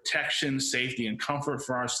protection, safety, and comfort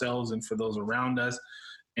for ourselves and for those around us,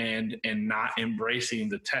 and not embracing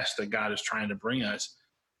the test that God is trying to bring us.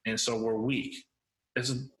 And so we're weak.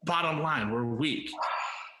 It's bottom line, we're weak.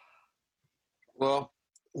 Well,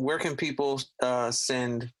 where can people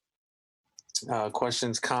send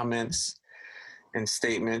questions, comments, and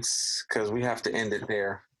statements? Because we have to end it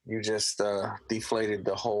there. You just deflated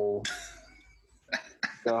the whole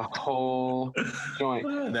joint.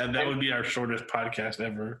 That would be our shortest podcast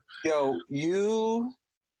ever. Yo,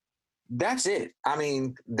 that's it. I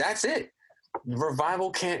mean, that's it. Revival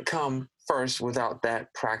can't come first without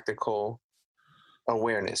that practical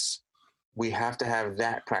awareness. We have to have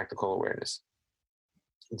that practical awareness.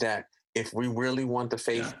 That if we really want the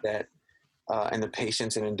faith that and the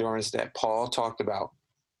patience and endurance that Paul talked about,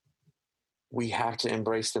 we have to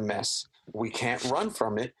embrace the mess. We can't run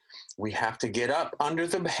from it. We have to get up under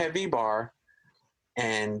the heavy bar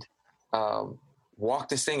and walk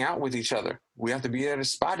this thing out with each other. We have to be there to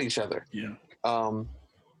spot each other. Yeah.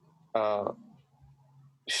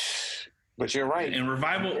 But you're right. And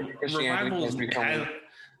revival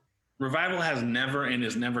has never and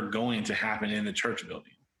is never going to happen in the church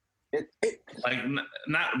building.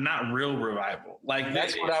 Not real revival. Like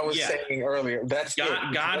that's what I was saying earlier. That's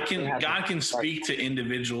God can speak to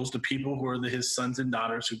individuals, to people who are His sons and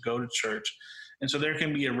daughters who go to church, and so there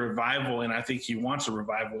can be a revival. And I think He wants a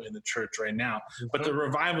revival in the church right now. Mm-hmm. But the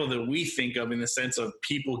revival that we think of in the sense of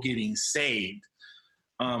people getting saved,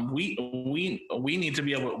 we need to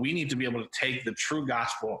be able to take the true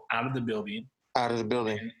gospel out of the building.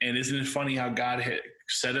 And isn't it funny how God had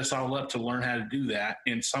set us all up to learn how to do that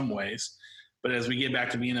in some ways? But as we get back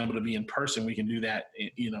to being able to be in person, we can do that,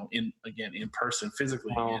 in person,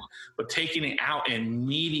 physically again. But taking it out and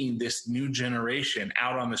meeting this new generation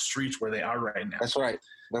out on the streets where they are right now. That's right.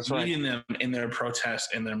 Meeting them in their protests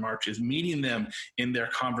and their marches, meeting them in their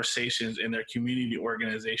conversations, in their community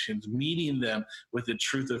organizations, meeting them with the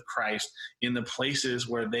truth of Christ in the places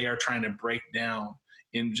where they are trying to break down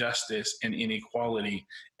injustice and inequality,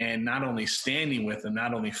 and not only standing with them,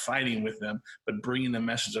 not only fighting with them, but bringing the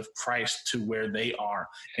message of Christ to where they are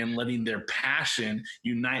and letting their passion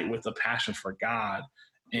unite with the passion for God.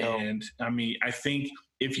 And I mean, I think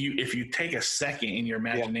if you take a second in your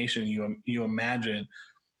imagination, you imagine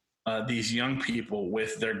these young people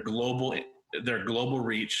with their global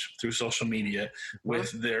reach through social media,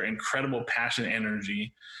 with their incredible passion and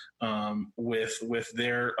energy, with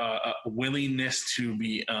their willingness to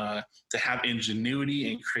be to have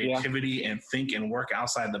ingenuity and creativity and think and work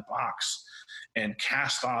outside the box and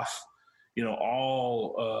cast off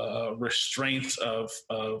all restraints of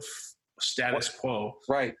status quo.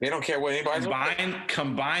 Right. They don't care what anybody's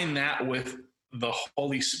combine that with the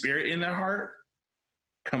Holy Spirit in their heart.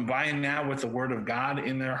 combine that with the word of God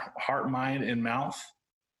in their heart, mind, and mouth,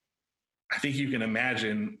 I think you can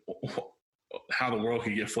imagine how the world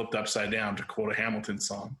could get flipped upside down, to quote a Hamilton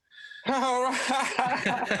song. All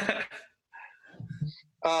right.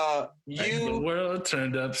 The world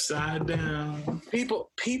turned upside down.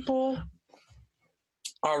 People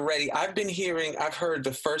are ready. I've heard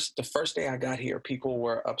the first day I got here, people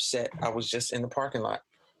were upset. I was just in the parking lot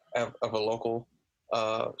of a local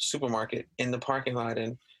supermarket in the parking lot,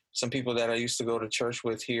 and some people that I used to go to church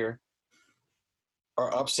with here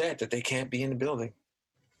are upset that they can't be in the building.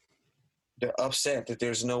 They're upset that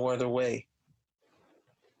there's no other way.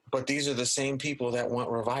 But these are the same people that want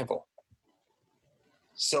revival.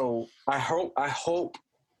 So I hope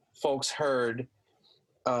folks heard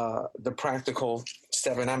the practical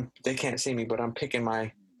step. And they can't see me, but I'm picking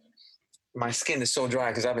my skin is so dry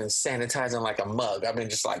because I've been sanitizing like a mug. I've been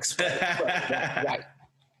just like right.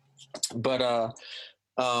 But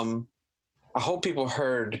I hope people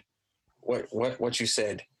heard what you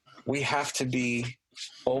said. We have to be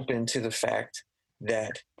open to the fact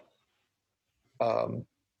that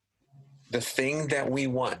the thing that we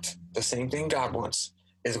want, the same thing God wants,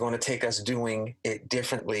 is going to take us doing it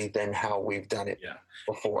differently than how we've done it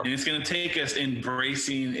before. And it's going to take us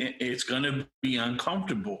embracing it. It's going to be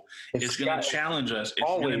uncomfortable. It's going to challenge us. It's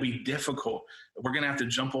going to be difficult. We're going to have to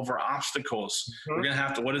jump over obstacles. Mm-hmm. We're going to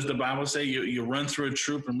have to, what does the Bible say? You run through a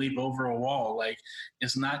troop and leap over a wall. Like,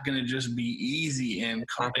 it's not going to just be easy and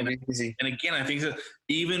easy. And again, I think that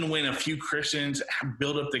even when a few Christians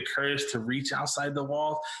build up the courage to reach outside the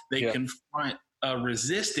wall, they confront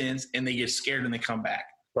resistance and they get scared and they come back.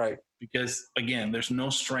 Right. Because again, there's no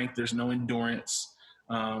strength, there's no endurance,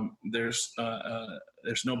 there's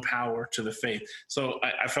no power to the faith. So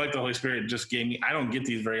I feel like the Holy Spirit just gave me, I don't get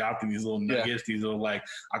these very often, these little nuggets, these little, like,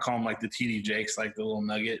 I call them like the TD Jakes, like the little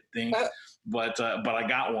nugget thing. But I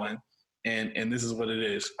got one, and this is what it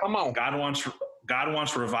is. Come on. God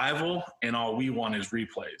wants revival, and all we want is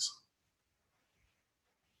replays.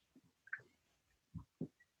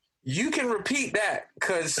 You can repeat that,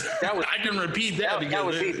 because I can repeat that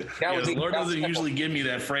because the Lord doesn't usually give me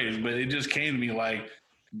that phrase, but it just came to me like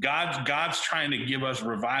God's trying to give us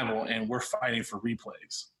revival, and we're fighting for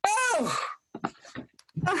replays. Oh.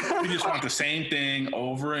 We just want the same thing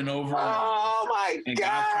over and over. Oh my God! And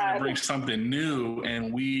God's trying to bring something new,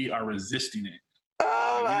 and we are resisting it. We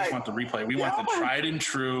just want the replay. We want the tried and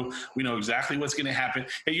true. We know exactly what's going to happen.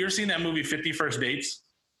 Hey, you ever seen that movie 50 First Dates?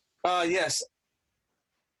 Yes.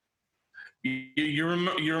 You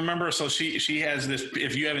remember? So she has this.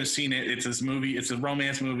 If you haven't seen it, it's this movie. It's a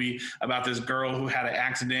romance movie about this girl who had an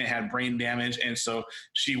accident, had brain damage, and so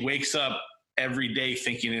she wakes up every day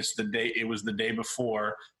thinking it's the day. It was the day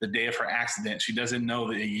before, the day of her accident. She doesn't know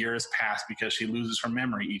that a year has passed because she loses her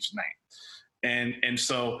memory each night. And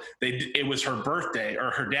so it was her birthday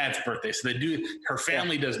or her dad's birthday. So her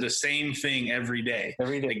family does the same thing every day.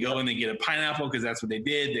 They go and they get a pineapple because that's what they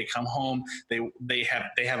did. They come home, they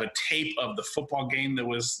have a tape of the football game that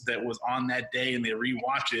was on that day, and they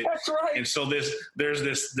rewatch it. That's right. And so there's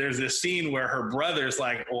this scene where her brother's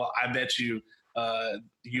like, well, I bet you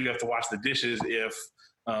have to wash the dishes if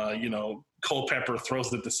Culpepper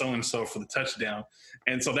throws it to so-and-so for the touchdown.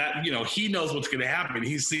 And so that, he knows what's going to happen.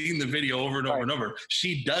 He's seen the video over and over and over.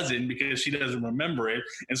 She doesn't, because she doesn't remember it.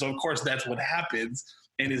 And so, of course, that's what happens.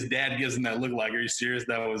 And his dad gives him that look like, are you serious?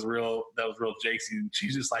 That was real Jakes. And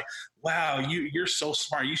she's just like, wow, you're so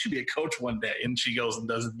smart. You should be a coach one day. And she goes and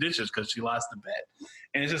does the dishes because she lost the bet.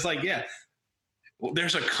 And it's just like,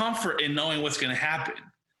 there's a comfort in knowing what's going to happen.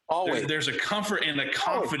 Always. There's a comfort and a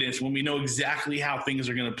confidence when we know exactly how things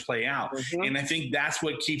are going to play out. Mm-hmm. And I think that's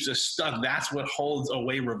what keeps us stuck. That's what holds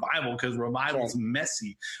away revival, because revival's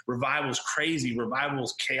messy. Revival's crazy.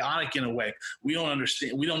 Revival's chaotic in a way. We don't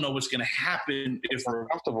understand. We don't know what's going to happen if we're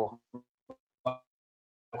comfortable.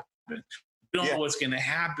 We don't know what's going to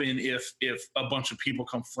happen if a bunch of people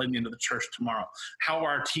come flooding into the church tomorrow. How are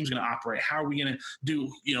our teams going to operate? How are we going to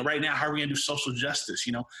do, right now, how are we going to do social justice?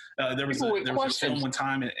 There was a film one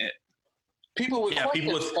time. People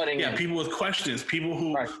with questions, people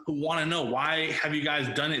who want to know, why have you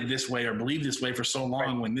guys done it this way or believe this way for so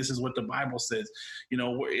long when this is what the Bible says?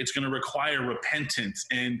 It's going to require repentance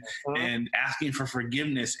and asking for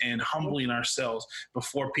forgiveness and humbling ourselves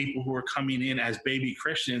before people who are coming in as baby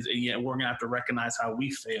Christians, and yet we're going to have to recognize how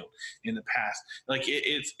we failed in the past. Like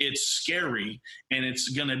it's scary, and it's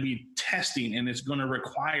going to be testing, and it's going to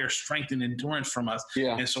require strength and endurance from us.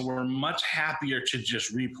 Yeah. And so we're much happier to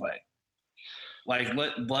just replay. Like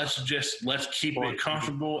let's keep it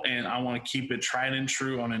comfortable, and I want to keep it tried and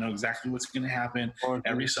true. I want to know exactly what's going to happen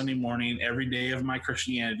every Sunday morning, every day of my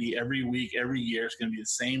Christianity, every week, every year. It's going to be the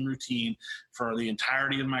same routine for the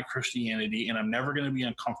entirety of my Christianity, and I'm never going to be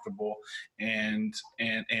uncomfortable, and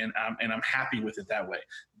I'm happy with it that way.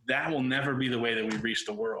 That will never be the way that we reach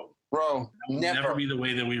the world, bro. That will never be the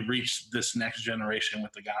way that we reach this next generation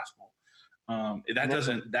with the gospel.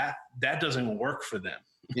 That doesn't work for them.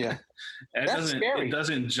 Yeah, it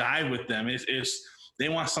doesn't jive with them. It's they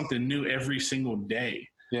want something new every single day.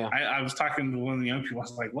 Yeah, I was talking to one of the young people. I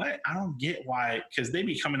was like, "What? I don't get why." Because they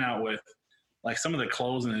be coming out with like some of the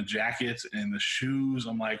clothes and the jackets and the shoes.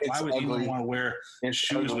 I'm like, why would anyone want to wear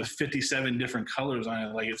shoes with 57 different colors on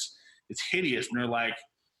it? Like it's hideous. And they're like,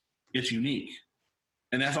 it's unique.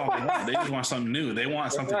 And that's all they want. They just want something new. They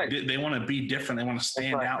want something. Right. They want to be different. They want to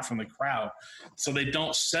stand out from the crowd. So they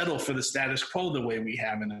don't settle for the status quo the way we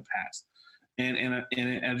have in the past. And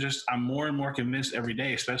I'm more and more convinced every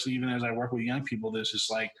day, especially even as I work with young people, there's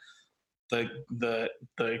just like the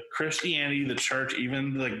Christianity, the church,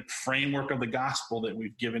 even the framework of the gospel that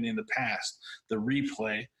we've given in the past, the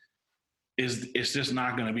replay, it's just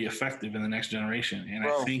not going to be effective in the next generation. And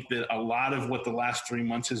I think that a lot of what the last 3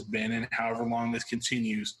 months has been, and however long this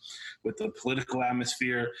continues, with the political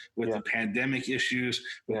atmosphere, with the pandemic issues,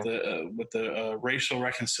 with the racial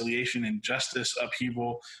reconciliation and justice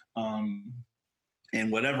upheaval, and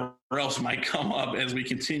whatever else might come up as we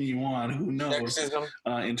continue on, who knows?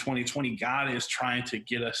 In 2020, God is trying to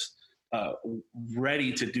get us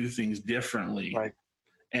ready to do things differently. Right.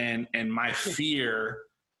 And my fear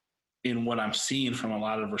in what I'm seeing from a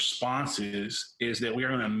lot of responses is that we are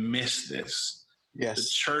going to miss this. Yes. The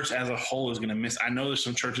church as a whole is going to miss. I know there's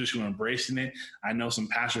some churches who are embracing it. I know some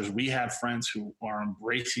pastors. We have friends who are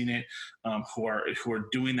embracing it, who are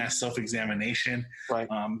doing that self-examination. Right.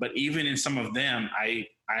 But even in some of them, I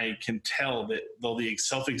can tell that though the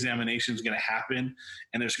self-examination is going to happen,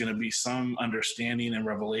 and there's going to be some understanding and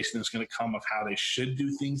revelation that's going to come of how they should do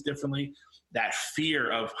things differently, that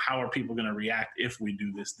fear of how are people going to react if we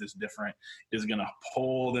do this different is going to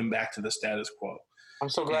pull them back to the status quo. I'm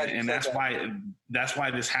so glad. And that's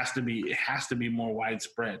why this has to be more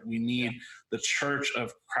widespread. We need the Church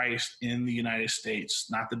of Christ in the United States,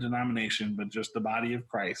 not the denomination, but just the body of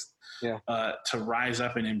Christ, to rise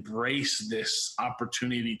up and embrace this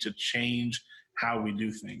opportunity to change how we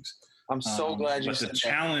do things. I'm so glad you said that. But the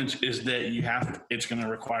challenge is that it's going to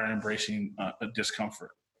require embracing a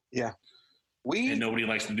discomfort. Yeah. And nobody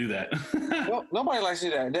likes to do that. Well, nobody likes to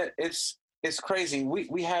do that. It's crazy.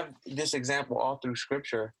 We have this example all through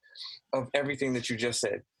Scripture of everything that you just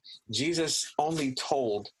said. Jesus only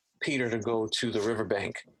told Peter to go to the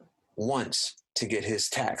riverbank once to get his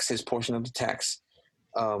portion of the tax,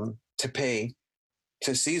 to pay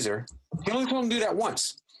to Caesar. He only told him to do that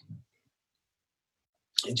once.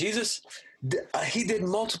 Jesus, he did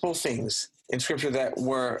multiple things in Scripture that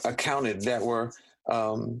were accounted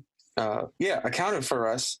for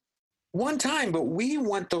us one time, but we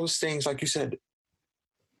want those things, like you said,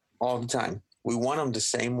 all the time. We want them the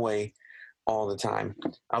same way all the time.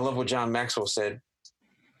 I love what John Maxwell said.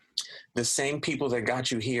 The same people that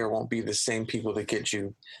got you here won't be the same people that get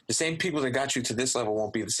you. The same people that got you to this level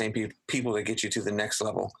won't be the same people that get you to the next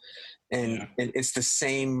level. And it's the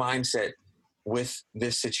same mindset with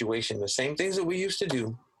this situation. The same things that we used to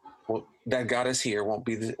do that got us here won't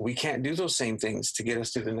be. We can't do those same things to get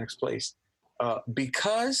us to the next place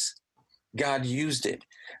because God used it.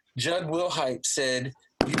 Judd Wilhite said,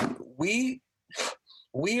 "We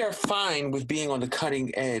are fine with being on the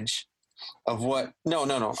cutting edge of what."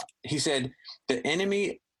 No. He said, "The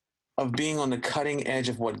enemy of being on the cutting edge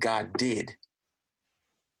of what God did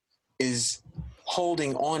is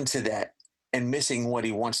holding on to that and missing what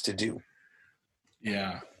He wants to do."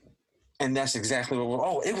 Yeah. And that's exactly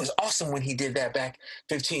what it was awesome when He did that back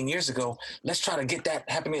 15 years ago. Let's try to get that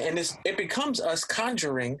happening. And it becomes us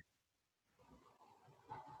conjuring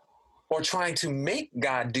or trying to make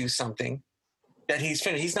God do something that He's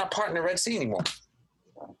finished. He's not part in the Red Sea anymore.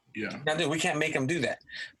 Yeah. Now, we can't make Him do that.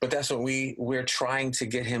 But that's what we're trying to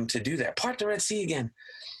get Him to do that. Part the Red Sea again.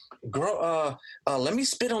 Let me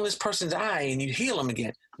spit on this person's eye and you heal him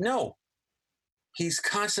again. No. He's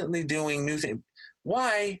constantly doing new things.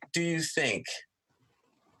 Why do you think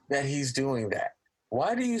that He's doing that?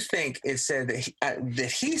 Why do you think it said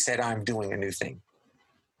that He said, "I'm doing a new thing"?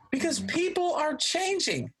 Because people are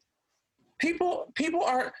changing. People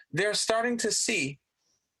they're starting to see,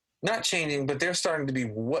 not changing, but they're starting to be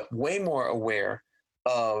way more aware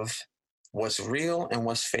of what's real and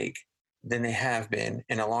what's fake than they have been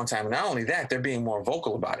in a long time. And not only that, they're being more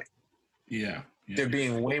vocal about it. Yeah. They're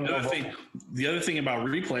being way more. The other thing about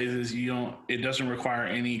replays is it doesn't require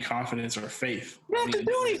any confidence or faith. You don't have to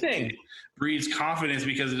do anything. It breeds confidence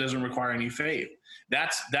because it doesn't require any faith.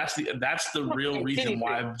 That's the real reason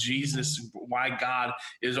why God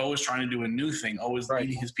is always trying to do a new thing, always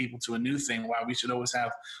leading his people to a new thing. Why we should always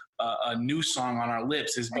have a new song on our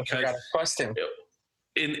lips is because trust him.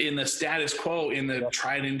 In the status quo, in the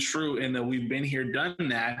tried and true, in the we've been here, done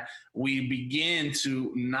that, we begin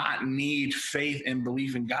to not need faith and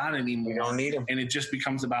belief in God anymore. We don't need him. And it just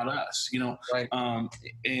becomes about us, Right.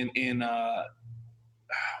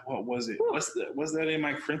 What was it? Was that in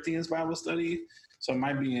my Corinthians Bible study? So it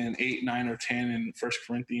might be in 8, 9, or 10 in 1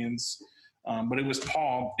 Corinthians. But it was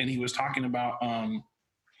Paul, and he was talking about how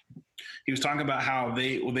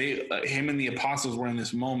him and the apostles were in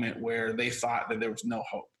this moment where they thought that there was no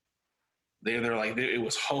hope. They're like, it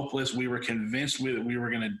was hopeless. We were convinced that we were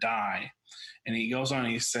going to die. And he goes on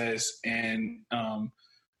and he says, and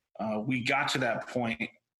we got to that point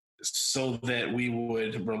so that we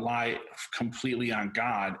would rely completely on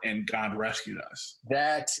God, and God rescued us.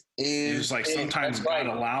 That is, it's like sometimes God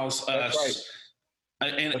allows us.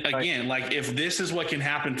 And again, like if this is what can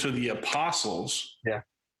happen to the apostles,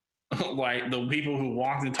 like the people who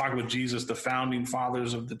walked and talked with Jesus, the founding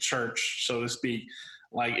fathers of the church, so to speak,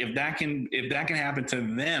 like if that can happen to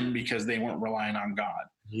them because they weren't relying on God.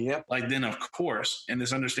 Yep. Like then, of course, and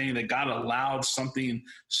this understanding that God allowed something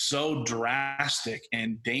so drastic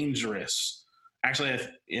and dangerous. Actually,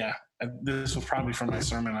 this was probably from my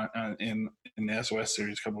sermon in the SOS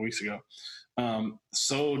series a couple of weeks ago.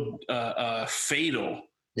 Fatal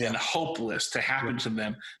and hopeless to happen to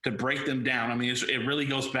them, to break them down. I mean, it really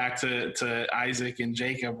goes back to Isaac and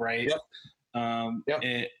Jacob, right?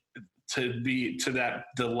 Yep. The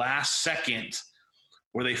last second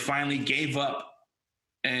where they finally gave up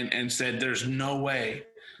and said, there's no way.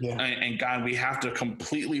 Yeah. And God, we have to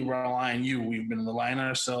completely rely on you. We've been relying on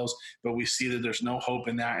ourselves, but we see that there's no hope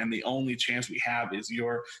in that. And the only chance we have is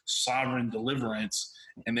your sovereign deliverance.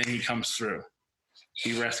 And then he comes through.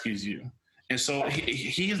 He rescues you. And so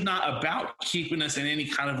he is not about keeping us in any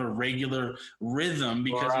kind of a regular rhythm,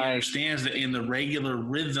 because he understands that in the regular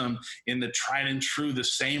rhythm, in the tried and true, the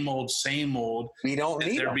same old, we don't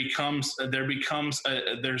need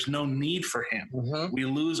there's no need for him. Mm-hmm. We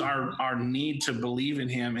lose our need to believe in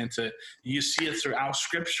him. And you see it throughout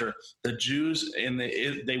scripture. The Jews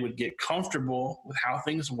they would get comfortable with how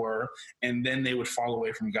things were, and then they would fall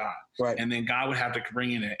away from God. Right. And then God would have to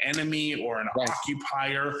bring in an enemy or an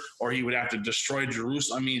occupier, or he would have to destroy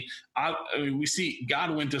Jerusalem. I mean, we see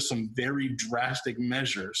God went to some very drastic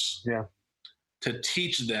measures to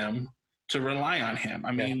teach them to rely on him.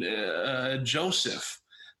 I mean, Joseph,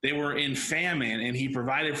 they were in famine and he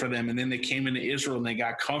provided for them. And then they came into Israel and they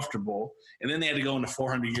got comfortable. And then they had to go into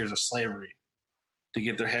 400 years of slavery to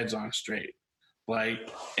get their heads on straight.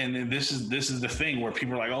 And then this is the thing where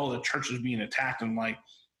people are like, oh, the church is being attacked. And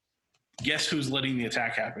guess who's letting the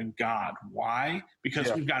attack happen? God. Why?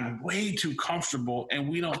 Because we've gotten way too comfortable and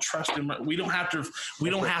we don't trust him. We don't have to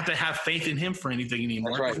have faith in him for anything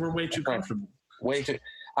anymore. That's right. We're way too comfortable. Way too.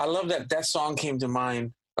 I love that song came to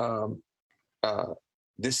mind.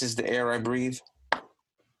 This is the air I breathe.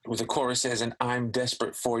 Where the chorus says, and I'm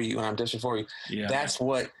desperate for you, and I'm desperate for you. Yeah. That's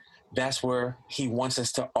where he wants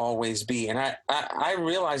us to always be. And I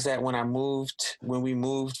realized that when we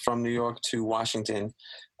moved from New York to Washington,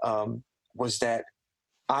 was that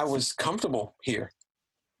I was comfortable here.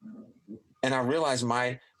 And I realized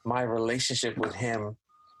my relationship with him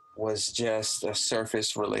was just a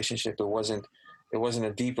surface relationship. It wasn't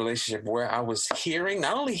a deep relationship where I was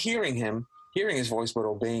not only hearing his voice, but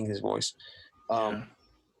obeying his voice.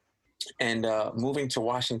 And moving to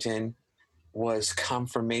Washington was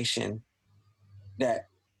confirmation that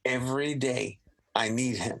every day I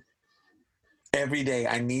need him. Every day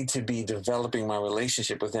I need to be developing my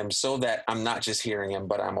relationship with him so that I'm not just hearing him,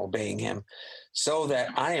 but I'm obeying him, so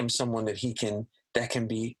that I am someone that can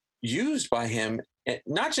be used by him,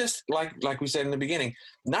 not just like we said in the beginning,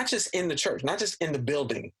 not just in the church, not just in the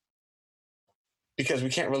building, because we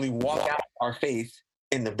can't really walk out our faith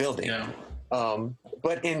in the building,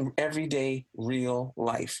 but in everyday real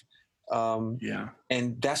life.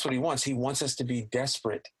 And that's what he wants. He wants us to be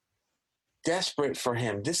desperate for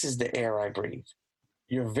him. This is the air I breathe.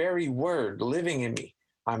 Your very word living in me.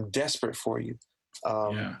 I'm desperate for you.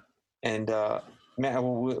 And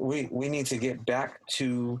man, we need to get back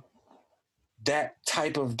to that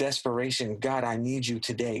type of desperation. God, I need you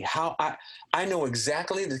today. How I know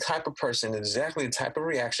exactly the type of person, exactly the type of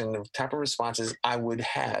reaction, the type of responses I would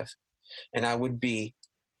have and I would be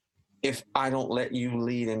if I don't let you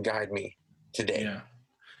lead and guide me today.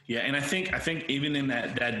 Yeah, and I think even in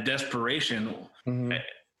that desperation,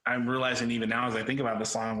 I'm realizing even now as I think about the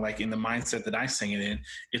song, like in the mindset that I sing it in,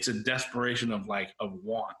 it's a desperation of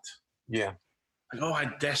want. Yeah. Like, oh,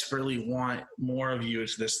 I desperately want more of you.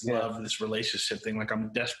 It's this love, this relationship thing. Like,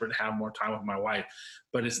 I'm desperate to have more time with my wife.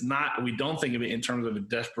 But it's not, we don't think of it in terms of a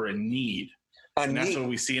desperate need. And that's what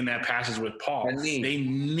we see in that passage with Paul. They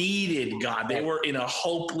needed God. They were in a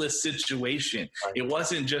hopeless situation. Right. It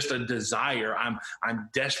wasn't just a desire. I'm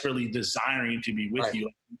desperately desiring to be with you.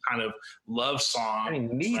 Some kind of love song.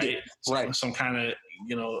 Some kind of,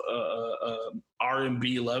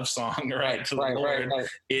 R&B love song, right? To the Lord. Right.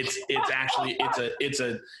 It's actually it's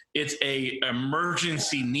a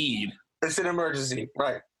emergency need. It's an emergency,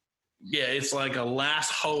 right? Yeah, it's like a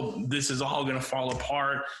last hope. This is all going to fall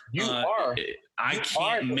apart. I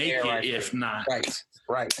can't make it if not.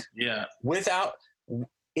 Right. Yeah. Without,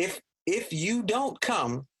 if you don't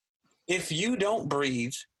come, if you don't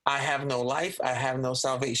breathe, I have no life. I have no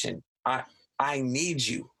salvation. I need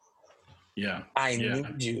you. Yeah. I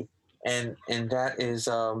need you. And that is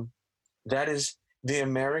the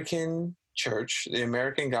American church, the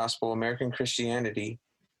American gospel, American Christianity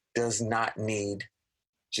does not need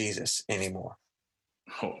Jesus anymore.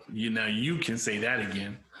 Oh, you can say that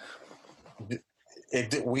again.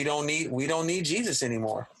 We don't need Jesus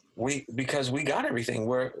anymore. Because we got everything.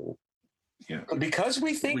 Because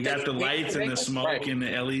we think we got the lights and the smoke and the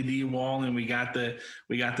LED wall, and we got the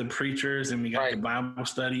preachers, and we got the Bible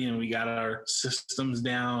study, and we got our systems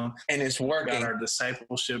down, and it's working. We got our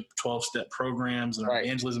discipleship 12-step programs and our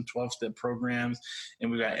evangelism 12-step programs, and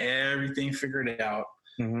we got everything figured out.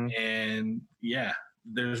 Mm-hmm. And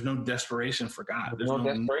there's no desperation for God. There's no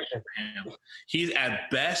desperation for him. He's at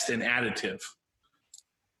best an additive.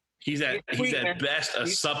 He's at best a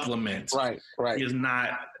supplement. Right. He's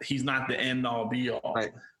not the end all be all.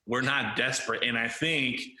 Right. We're not desperate. And I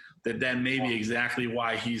think that may be exactly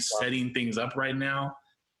why he's setting things up right now,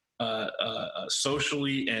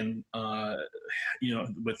 socially and,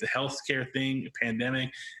 with the healthcare thing,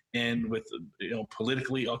 pandemic, and with,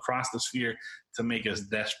 politically across the sphere to make us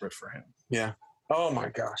desperate for him. Yeah. Oh my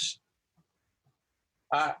gosh.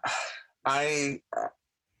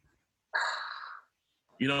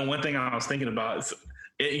 One thing I was thinking about is,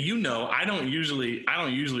 I don't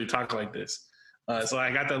usually talk like this. So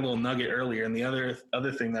I got that little nugget earlier. And the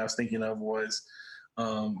other thing that I was thinking of was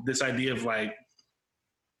this idea of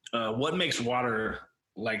what makes water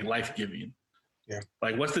like life-giving? Yeah.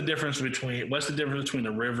 Like what's the difference between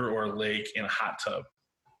a river or a lake and a hot tub?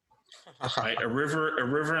 Right? A river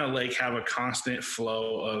and a lake have a constant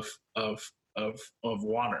flow of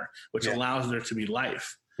water, which allows there to be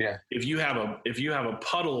life. Yeah. If you have a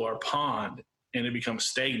puddle or a pond and it becomes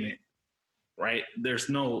stagnant, right? There's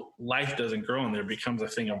no life doesn't grow in there. It becomes a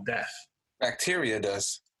thing of death. Bacteria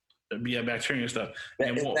does. Yeah, bacteria and stuff.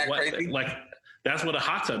 Crazy? That's what a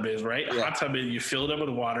hot tub is, right? A hot tub is you fill it up with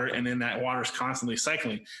water, and then that water is constantly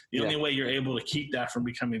cycling. The only way you're able to keep that from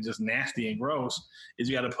becoming just nasty and gross is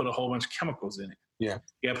you got to put a whole bunch of chemicals in it. Yeah.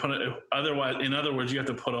 You got to in other words, you have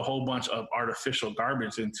to put a whole bunch of artificial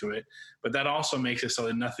garbage into it, but that also makes it so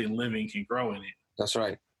that nothing living can grow in it. That's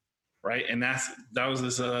right. Right. And that was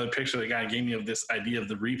this picture the guy gave me of this idea of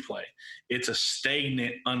the replay. It's a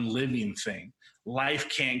stagnant, unliving thing. Life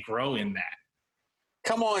can't grow in that.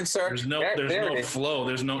 Come on, sir. There's no flow.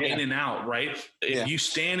 There's no in and out, right? If you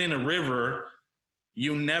stand in a river,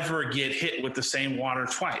 you never get hit with the same water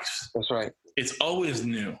twice. That's right. It's always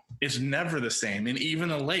new. It's never the same. And even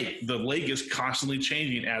the lake is constantly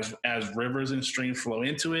changing as rivers and streams flow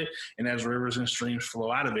into it and as rivers and streams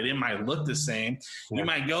flow out of it. It might look the same. Yeah. You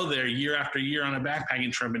might go there year after year on a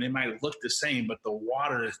backpacking trip and it might look the same, but the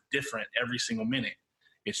water is different every single minute.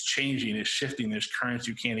 It's changing. It's shifting. There's currents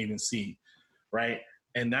you can't even see, right?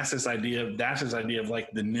 And that's his idea of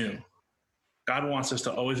like the new. God wants us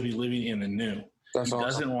to always be living in the new. He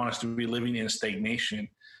doesn't want us to be living in stagnation.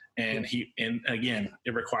 And again,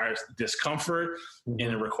 it requires discomfort and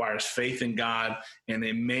it requires faith in God. And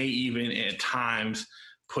it may even at times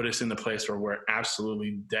put us in the place where we're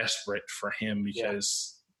absolutely desperate for him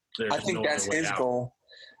because there's that's his goal.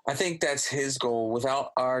 I think that's his goal.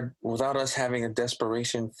 Without us having a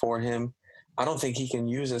desperation for him, I don't think he can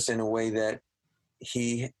use us in a way that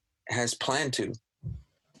he has planned to.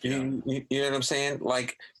 Yeah. You know what I'm saying?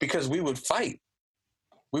 Like, because we would fight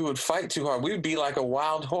too hard. We would be like a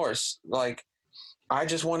wild horse. Like, I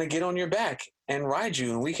just want to get on your back and ride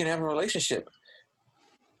you and we can have a relationship.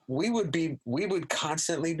 We would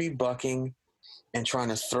constantly be bucking and trying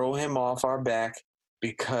to throw him off our back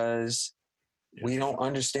because we don't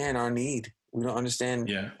understand our need. We don't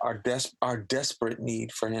understand our desperate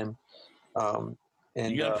need for him.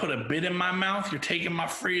 And you're gonna put a bit in my mouth, you're taking my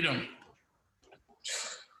freedom.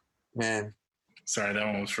 Man. Sorry, that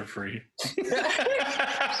one was for free.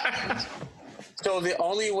 So the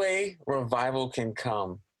only way revival can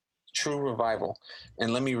come, true revival,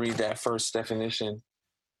 and let me read that first definition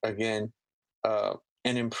again, an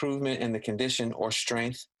improvement in the condition or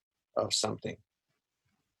strength of something.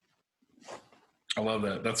 I love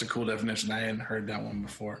that. That's a cool definition. I hadn't heard that one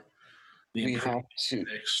before. We have to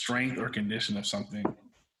strength or condition of something.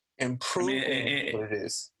 Improve what it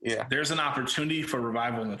is. Yeah. There's an opportunity for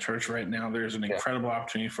revival in the church right now. There's an incredible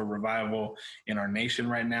opportunity for revival in our nation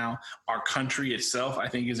right now. Our country itself, I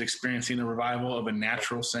think, is experiencing a revival of a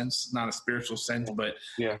natural sense, not a spiritual sense, but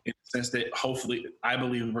in the sense that hopefully, I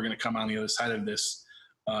believe we're going to come on the other side of this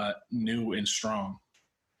new and strong.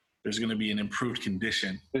 There's going to be an improved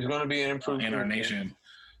condition. There's going to be an improved in our nation.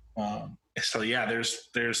 So yeah,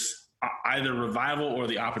 there's either revival or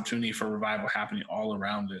the opportunity for revival happening all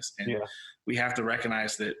around us. And we have to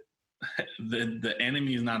recognize that the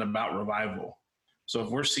enemy is not about revival. So if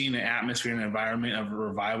we're seeing an atmosphere and environment of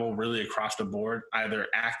revival really across the board, either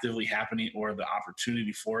actively happening or the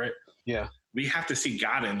opportunity for it, we have to see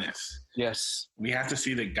God in this. Yes. We have to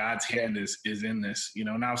see that God's hand is in this, you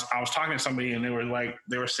know. And I was talking to somebody and they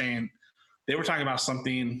were talking about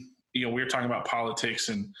something, you know, we were talking about politics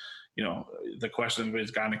and, you know, the question of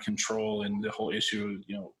is God in control and the whole issue,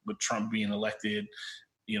 you know, with Trump being elected,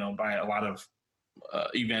 you know, by a lot of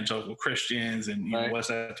evangelical Christians, and you know, was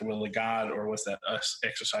that the will of God or was that us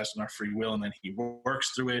exercising our free will? And then he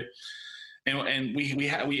works through it. And we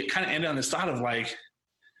kind of ended on this thought of like,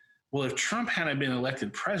 well, if Trump hadn't been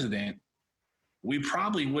elected president, we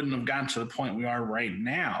probably wouldn't have gotten to the point we are right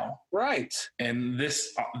now. Right. And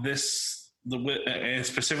and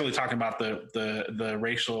specifically talking about the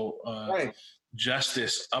racial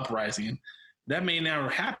justice uprising, that may never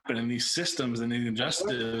happen, and these systems and these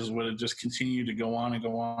injustices would have just continued to go on and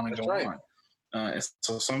go on and go on.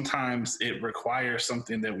 So sometimes it requires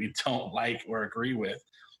something that we don't like or agree with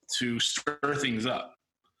to stir things up.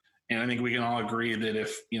 And I think we can all agree that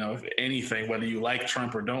if anything, whether you like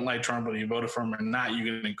Trump or don't like Trump, whether you voted for him or not, you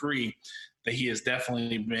can agree that he has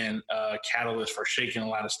definitely been a catalyst for shaking a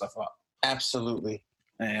lot of stuff up. Absolutely.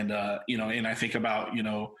 And, and I think about,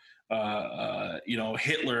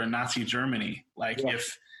 Hitler and Nazi Germany. Like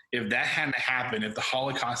if that hadn't happened, if the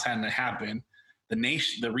Holocaust hadn't happened,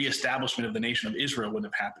 the reestablishment of the nation of Israel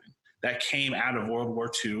wouldn't have happened. That came out of World War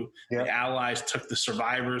II. The Allies took the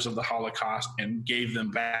survivors of the Holocaust and gave them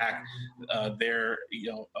back their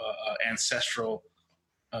ancestral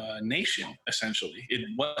nation. Essentially,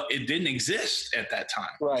 it didn't exist at that time.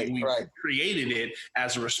 We created it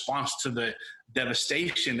as a response to the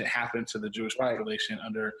devastation that happened to the Jewish population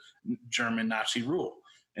under German Nazi rule.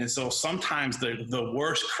 And so sometimes the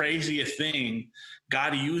worst, craziest thing,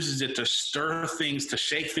 God uses it to stir things, to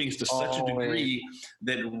shake things to such a degree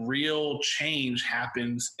that real change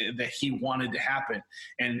happens that he wanted to happen.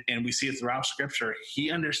 And we see it throughout Scripture. He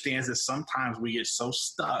understands that sometimes we get so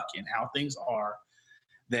stuck in how things are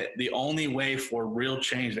that the only way for real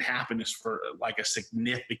change to happen is for like a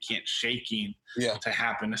significant shaking to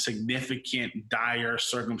happen, a significant dire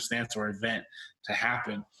circumstance or event to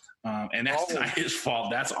happen. And that's not his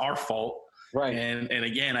fault. That's our fault. Right. And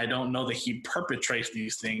again, I don't know that he perpetrates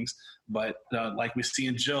these things, but like we see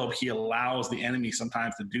in Job, he allows the enemy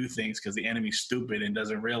sometimes to do things because the enemy's stupid and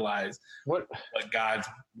doesn't realize what God's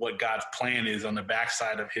plan is on the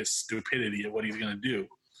backside of his stupidity of what he's going to do.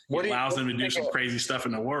 He allows them to do some crazy stuff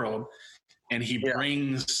in the world, and he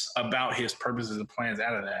brings about his purposes and plans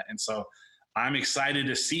out of that. And so I'm excited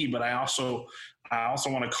to see, but I also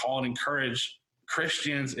want to call and encourage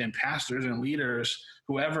Christians and pastors and leaders,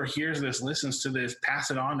 whoever hears this, listens to this,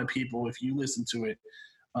 pass it on to people. If you listen to it,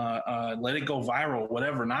 let it go viral,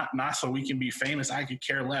 whatever, not so we can be famous. I could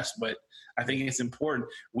care less, but I think it's important.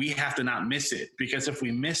 We have to not miss it, because if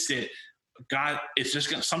we miss it, God, it's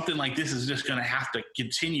just something like this is just going to have to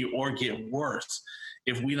continue or get worse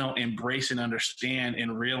if we don't embrace and understand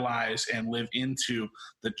and realize and live into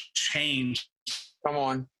the change. Come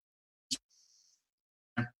on.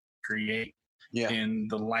 Create in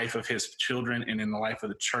the life of his children and in the life of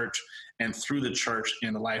the church, and through the church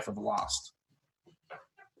in the life of the lost.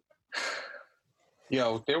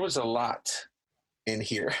 Yo, there was a lot in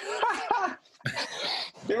here.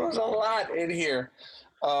 There was a lot in here.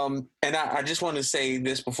 And I just want to say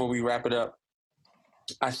this before we wrap it up.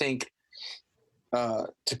 I think to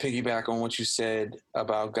piggyback on what you said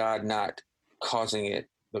about God not causing it,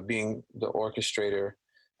 but being the orchestrator,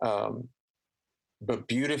 but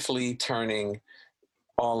beautifully turning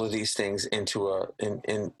all of these things into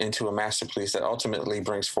a masterpiece that ultimately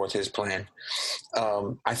brings forth his plan.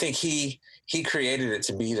 I think he created it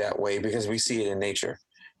to be that way because we see it in nature,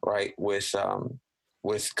 right? With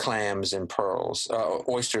clams and pearls,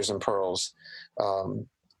 oysters and pearls,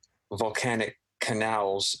 volcanic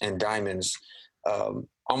canals and diamonds.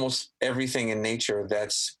 Almost everything in nature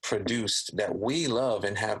that's produced that we love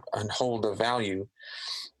and have and hold a value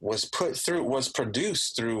was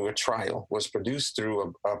produced through a trial, was produced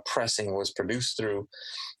through a pressing, was produced through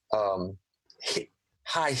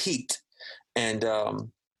high heat. And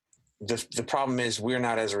the problem is we're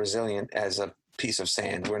not as resilient as a piece of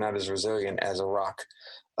sand. We're not as resilient as a rock.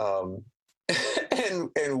 And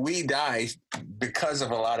we die because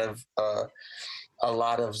of a lot of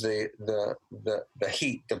the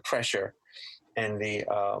heat, the pressure, and the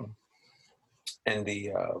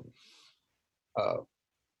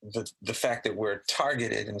fact that we're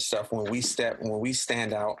targeted and stuff when we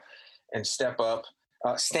stand out and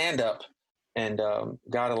stand up, and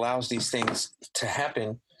God allows these things to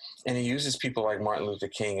happen, and He uses people like Martin Luther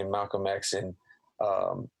King and Malcolm X and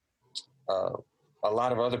a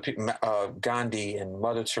lot of other people, Gandhi and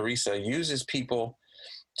Mother Teresa, uses people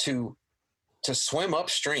to swim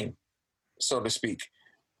upstream, so to speak.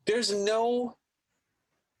 There's no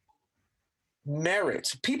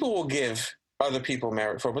merit. People will give other people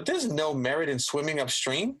merit for, but there's no merit in swimming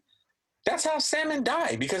upstream. That's how salmon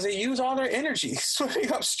die, because they use all their energy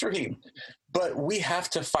swimming upstream. But we have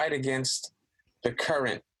to fight against the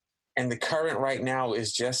current. And the current right now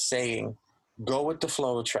is just saying, go with the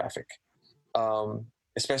flow of traffic.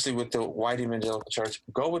 Especially with the white evangelical church,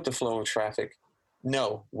 go with the flow of traffic.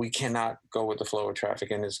 No, we cannot go with the flow of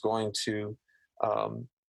traffic, and it's going to,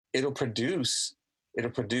 it'll produce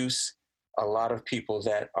a lot of people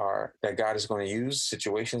that God is going to use,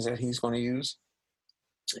 situations that He's going to use,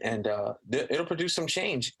 and it'll produce some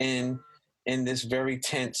change in this very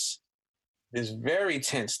tense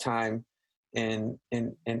time in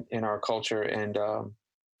our culture. And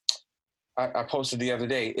I posted the other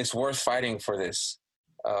day, it's worth fighting for this.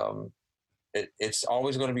 It's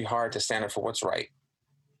always going to be hard to stand up for what's right,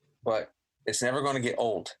 but it's never going to get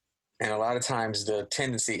old. And a lot of times the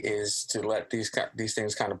tendency is to let these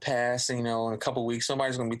things kind of pass. In a couple of weeks,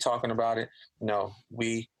 somebody's going to be talking about it. No,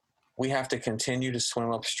 we have to continue to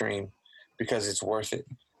swim upstream because it's worth it.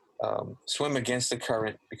 Swim against the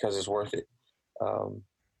current because it's worth it.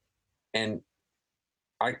 And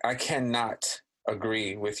I cannot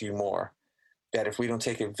agree with you more that if we don't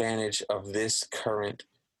take advantage of this current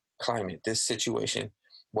climate, this situation,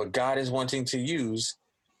 what God is wanting to use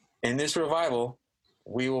in this revival,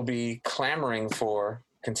 we will be continuing to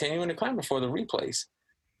clamor for the replays.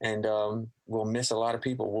 And we'll miss a lot of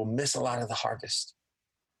people. We'll miss a lot of the harvest.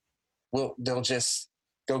 They'll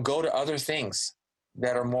go to other things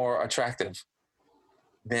that are more attractive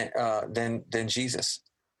than Jesus.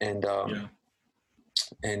 And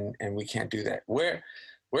and we can't do that. Where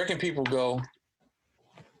can people go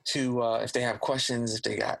to if they have questions, if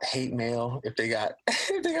they got hate mail, if they got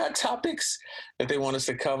topics that they want us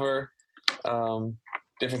to cover,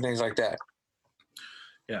 different things like that?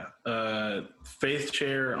 Yeah. Faith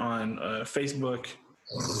Chair on Facebook.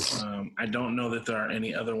 I don't know that there are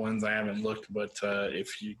any other ones. I haven't looked, but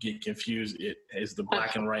if you get confused, it is the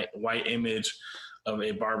black and white image of a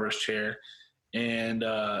barber's chair. And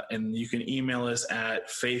you can email us at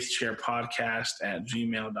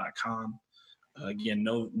faithchairpodcast@gmail.com. Again,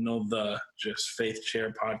 just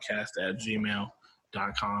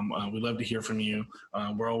faithchairpodcast@gmail.com. We'd love to hear from you.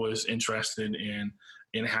 We're always interested in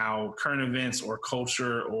how current events or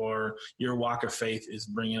culture or your walk of faith is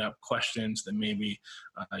bringing up questions that maybe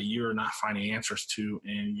you're not finding answers to,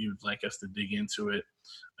 and you'd like us to dig into it,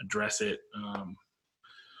 address it,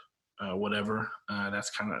 whatever.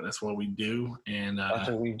 That's what we do. And that's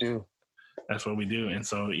what we do. That's what we do. And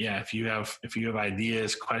so, yeah, if you have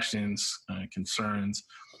ideas, questions, concerns,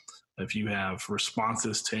 if you have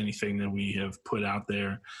responses to anything that we have put out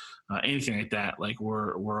there, anything like that, like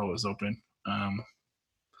we're always open.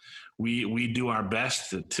 We do our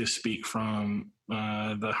best to speak from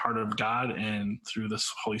the heart of God and through the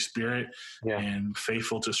Holy Spirit, and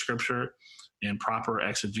faithful to Scripture and proper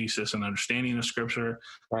exegesis and understanding of Scripture.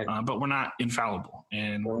 Right. But we're not infallible,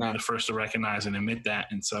 and we're not the first to recognize and admit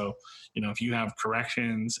that. And so, if you have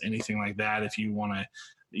corrections, anything like that, if you want to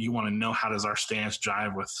know how does our stance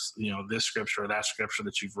jive with, this Scripture or that Scripture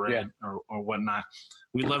that you've read or whatnot,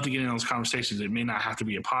 we'd love to get in those conversations. It may not have to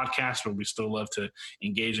be a podcast, but we still love to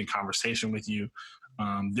engage in conversation with you.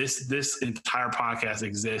 This entire podcast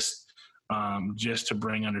exists just to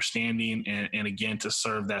bring understanding and again, to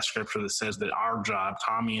serve that scripture that says that our job,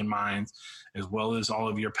 Tommy and mine, as well as all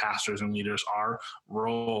of your pastors and leaders, our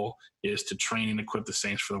role is to train and equip the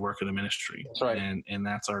saints for the work of the ministry. That's right. And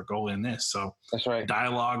that's our goal in this. So that's right.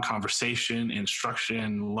 Dialogue, conversation,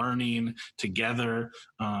 instruction, learning together,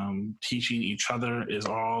 teaching each other is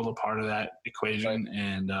all a part of that equation. Right.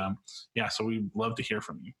 And so we'd love to hear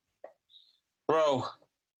from you. Bro,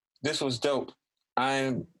 this was dope.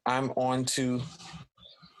 I'm on to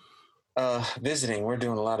visiting. We're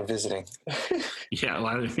doing a lot of visiting. Yeah, a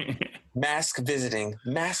lot of masked visiting.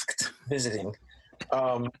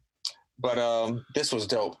 But this was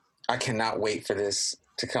dope. I cannot wait for this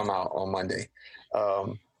to come out on Monday.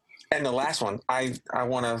 And the last one, I'm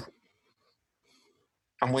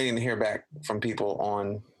waiting to hear back from people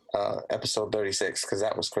on episode 36 because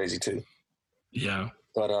that was crazy too. Yeah.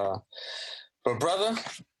 But brother,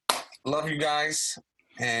 love you guys,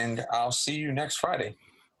 and I'll see you next Friday.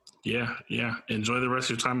 Yeah. Enjoy the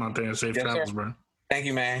rest of your time out there and safe travels, sir. Bro. Thank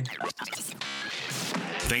you, man.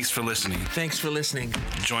 Thanks for listening.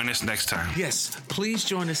 Join us next time. Yes, please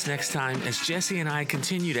join us next time as Jesse and I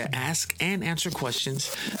continue to ask and answer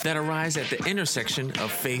questions that arise at the intersection of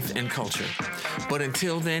faith and culture. But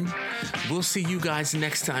until then, we'll see you guys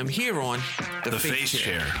next time here on The Faith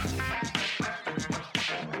Chair.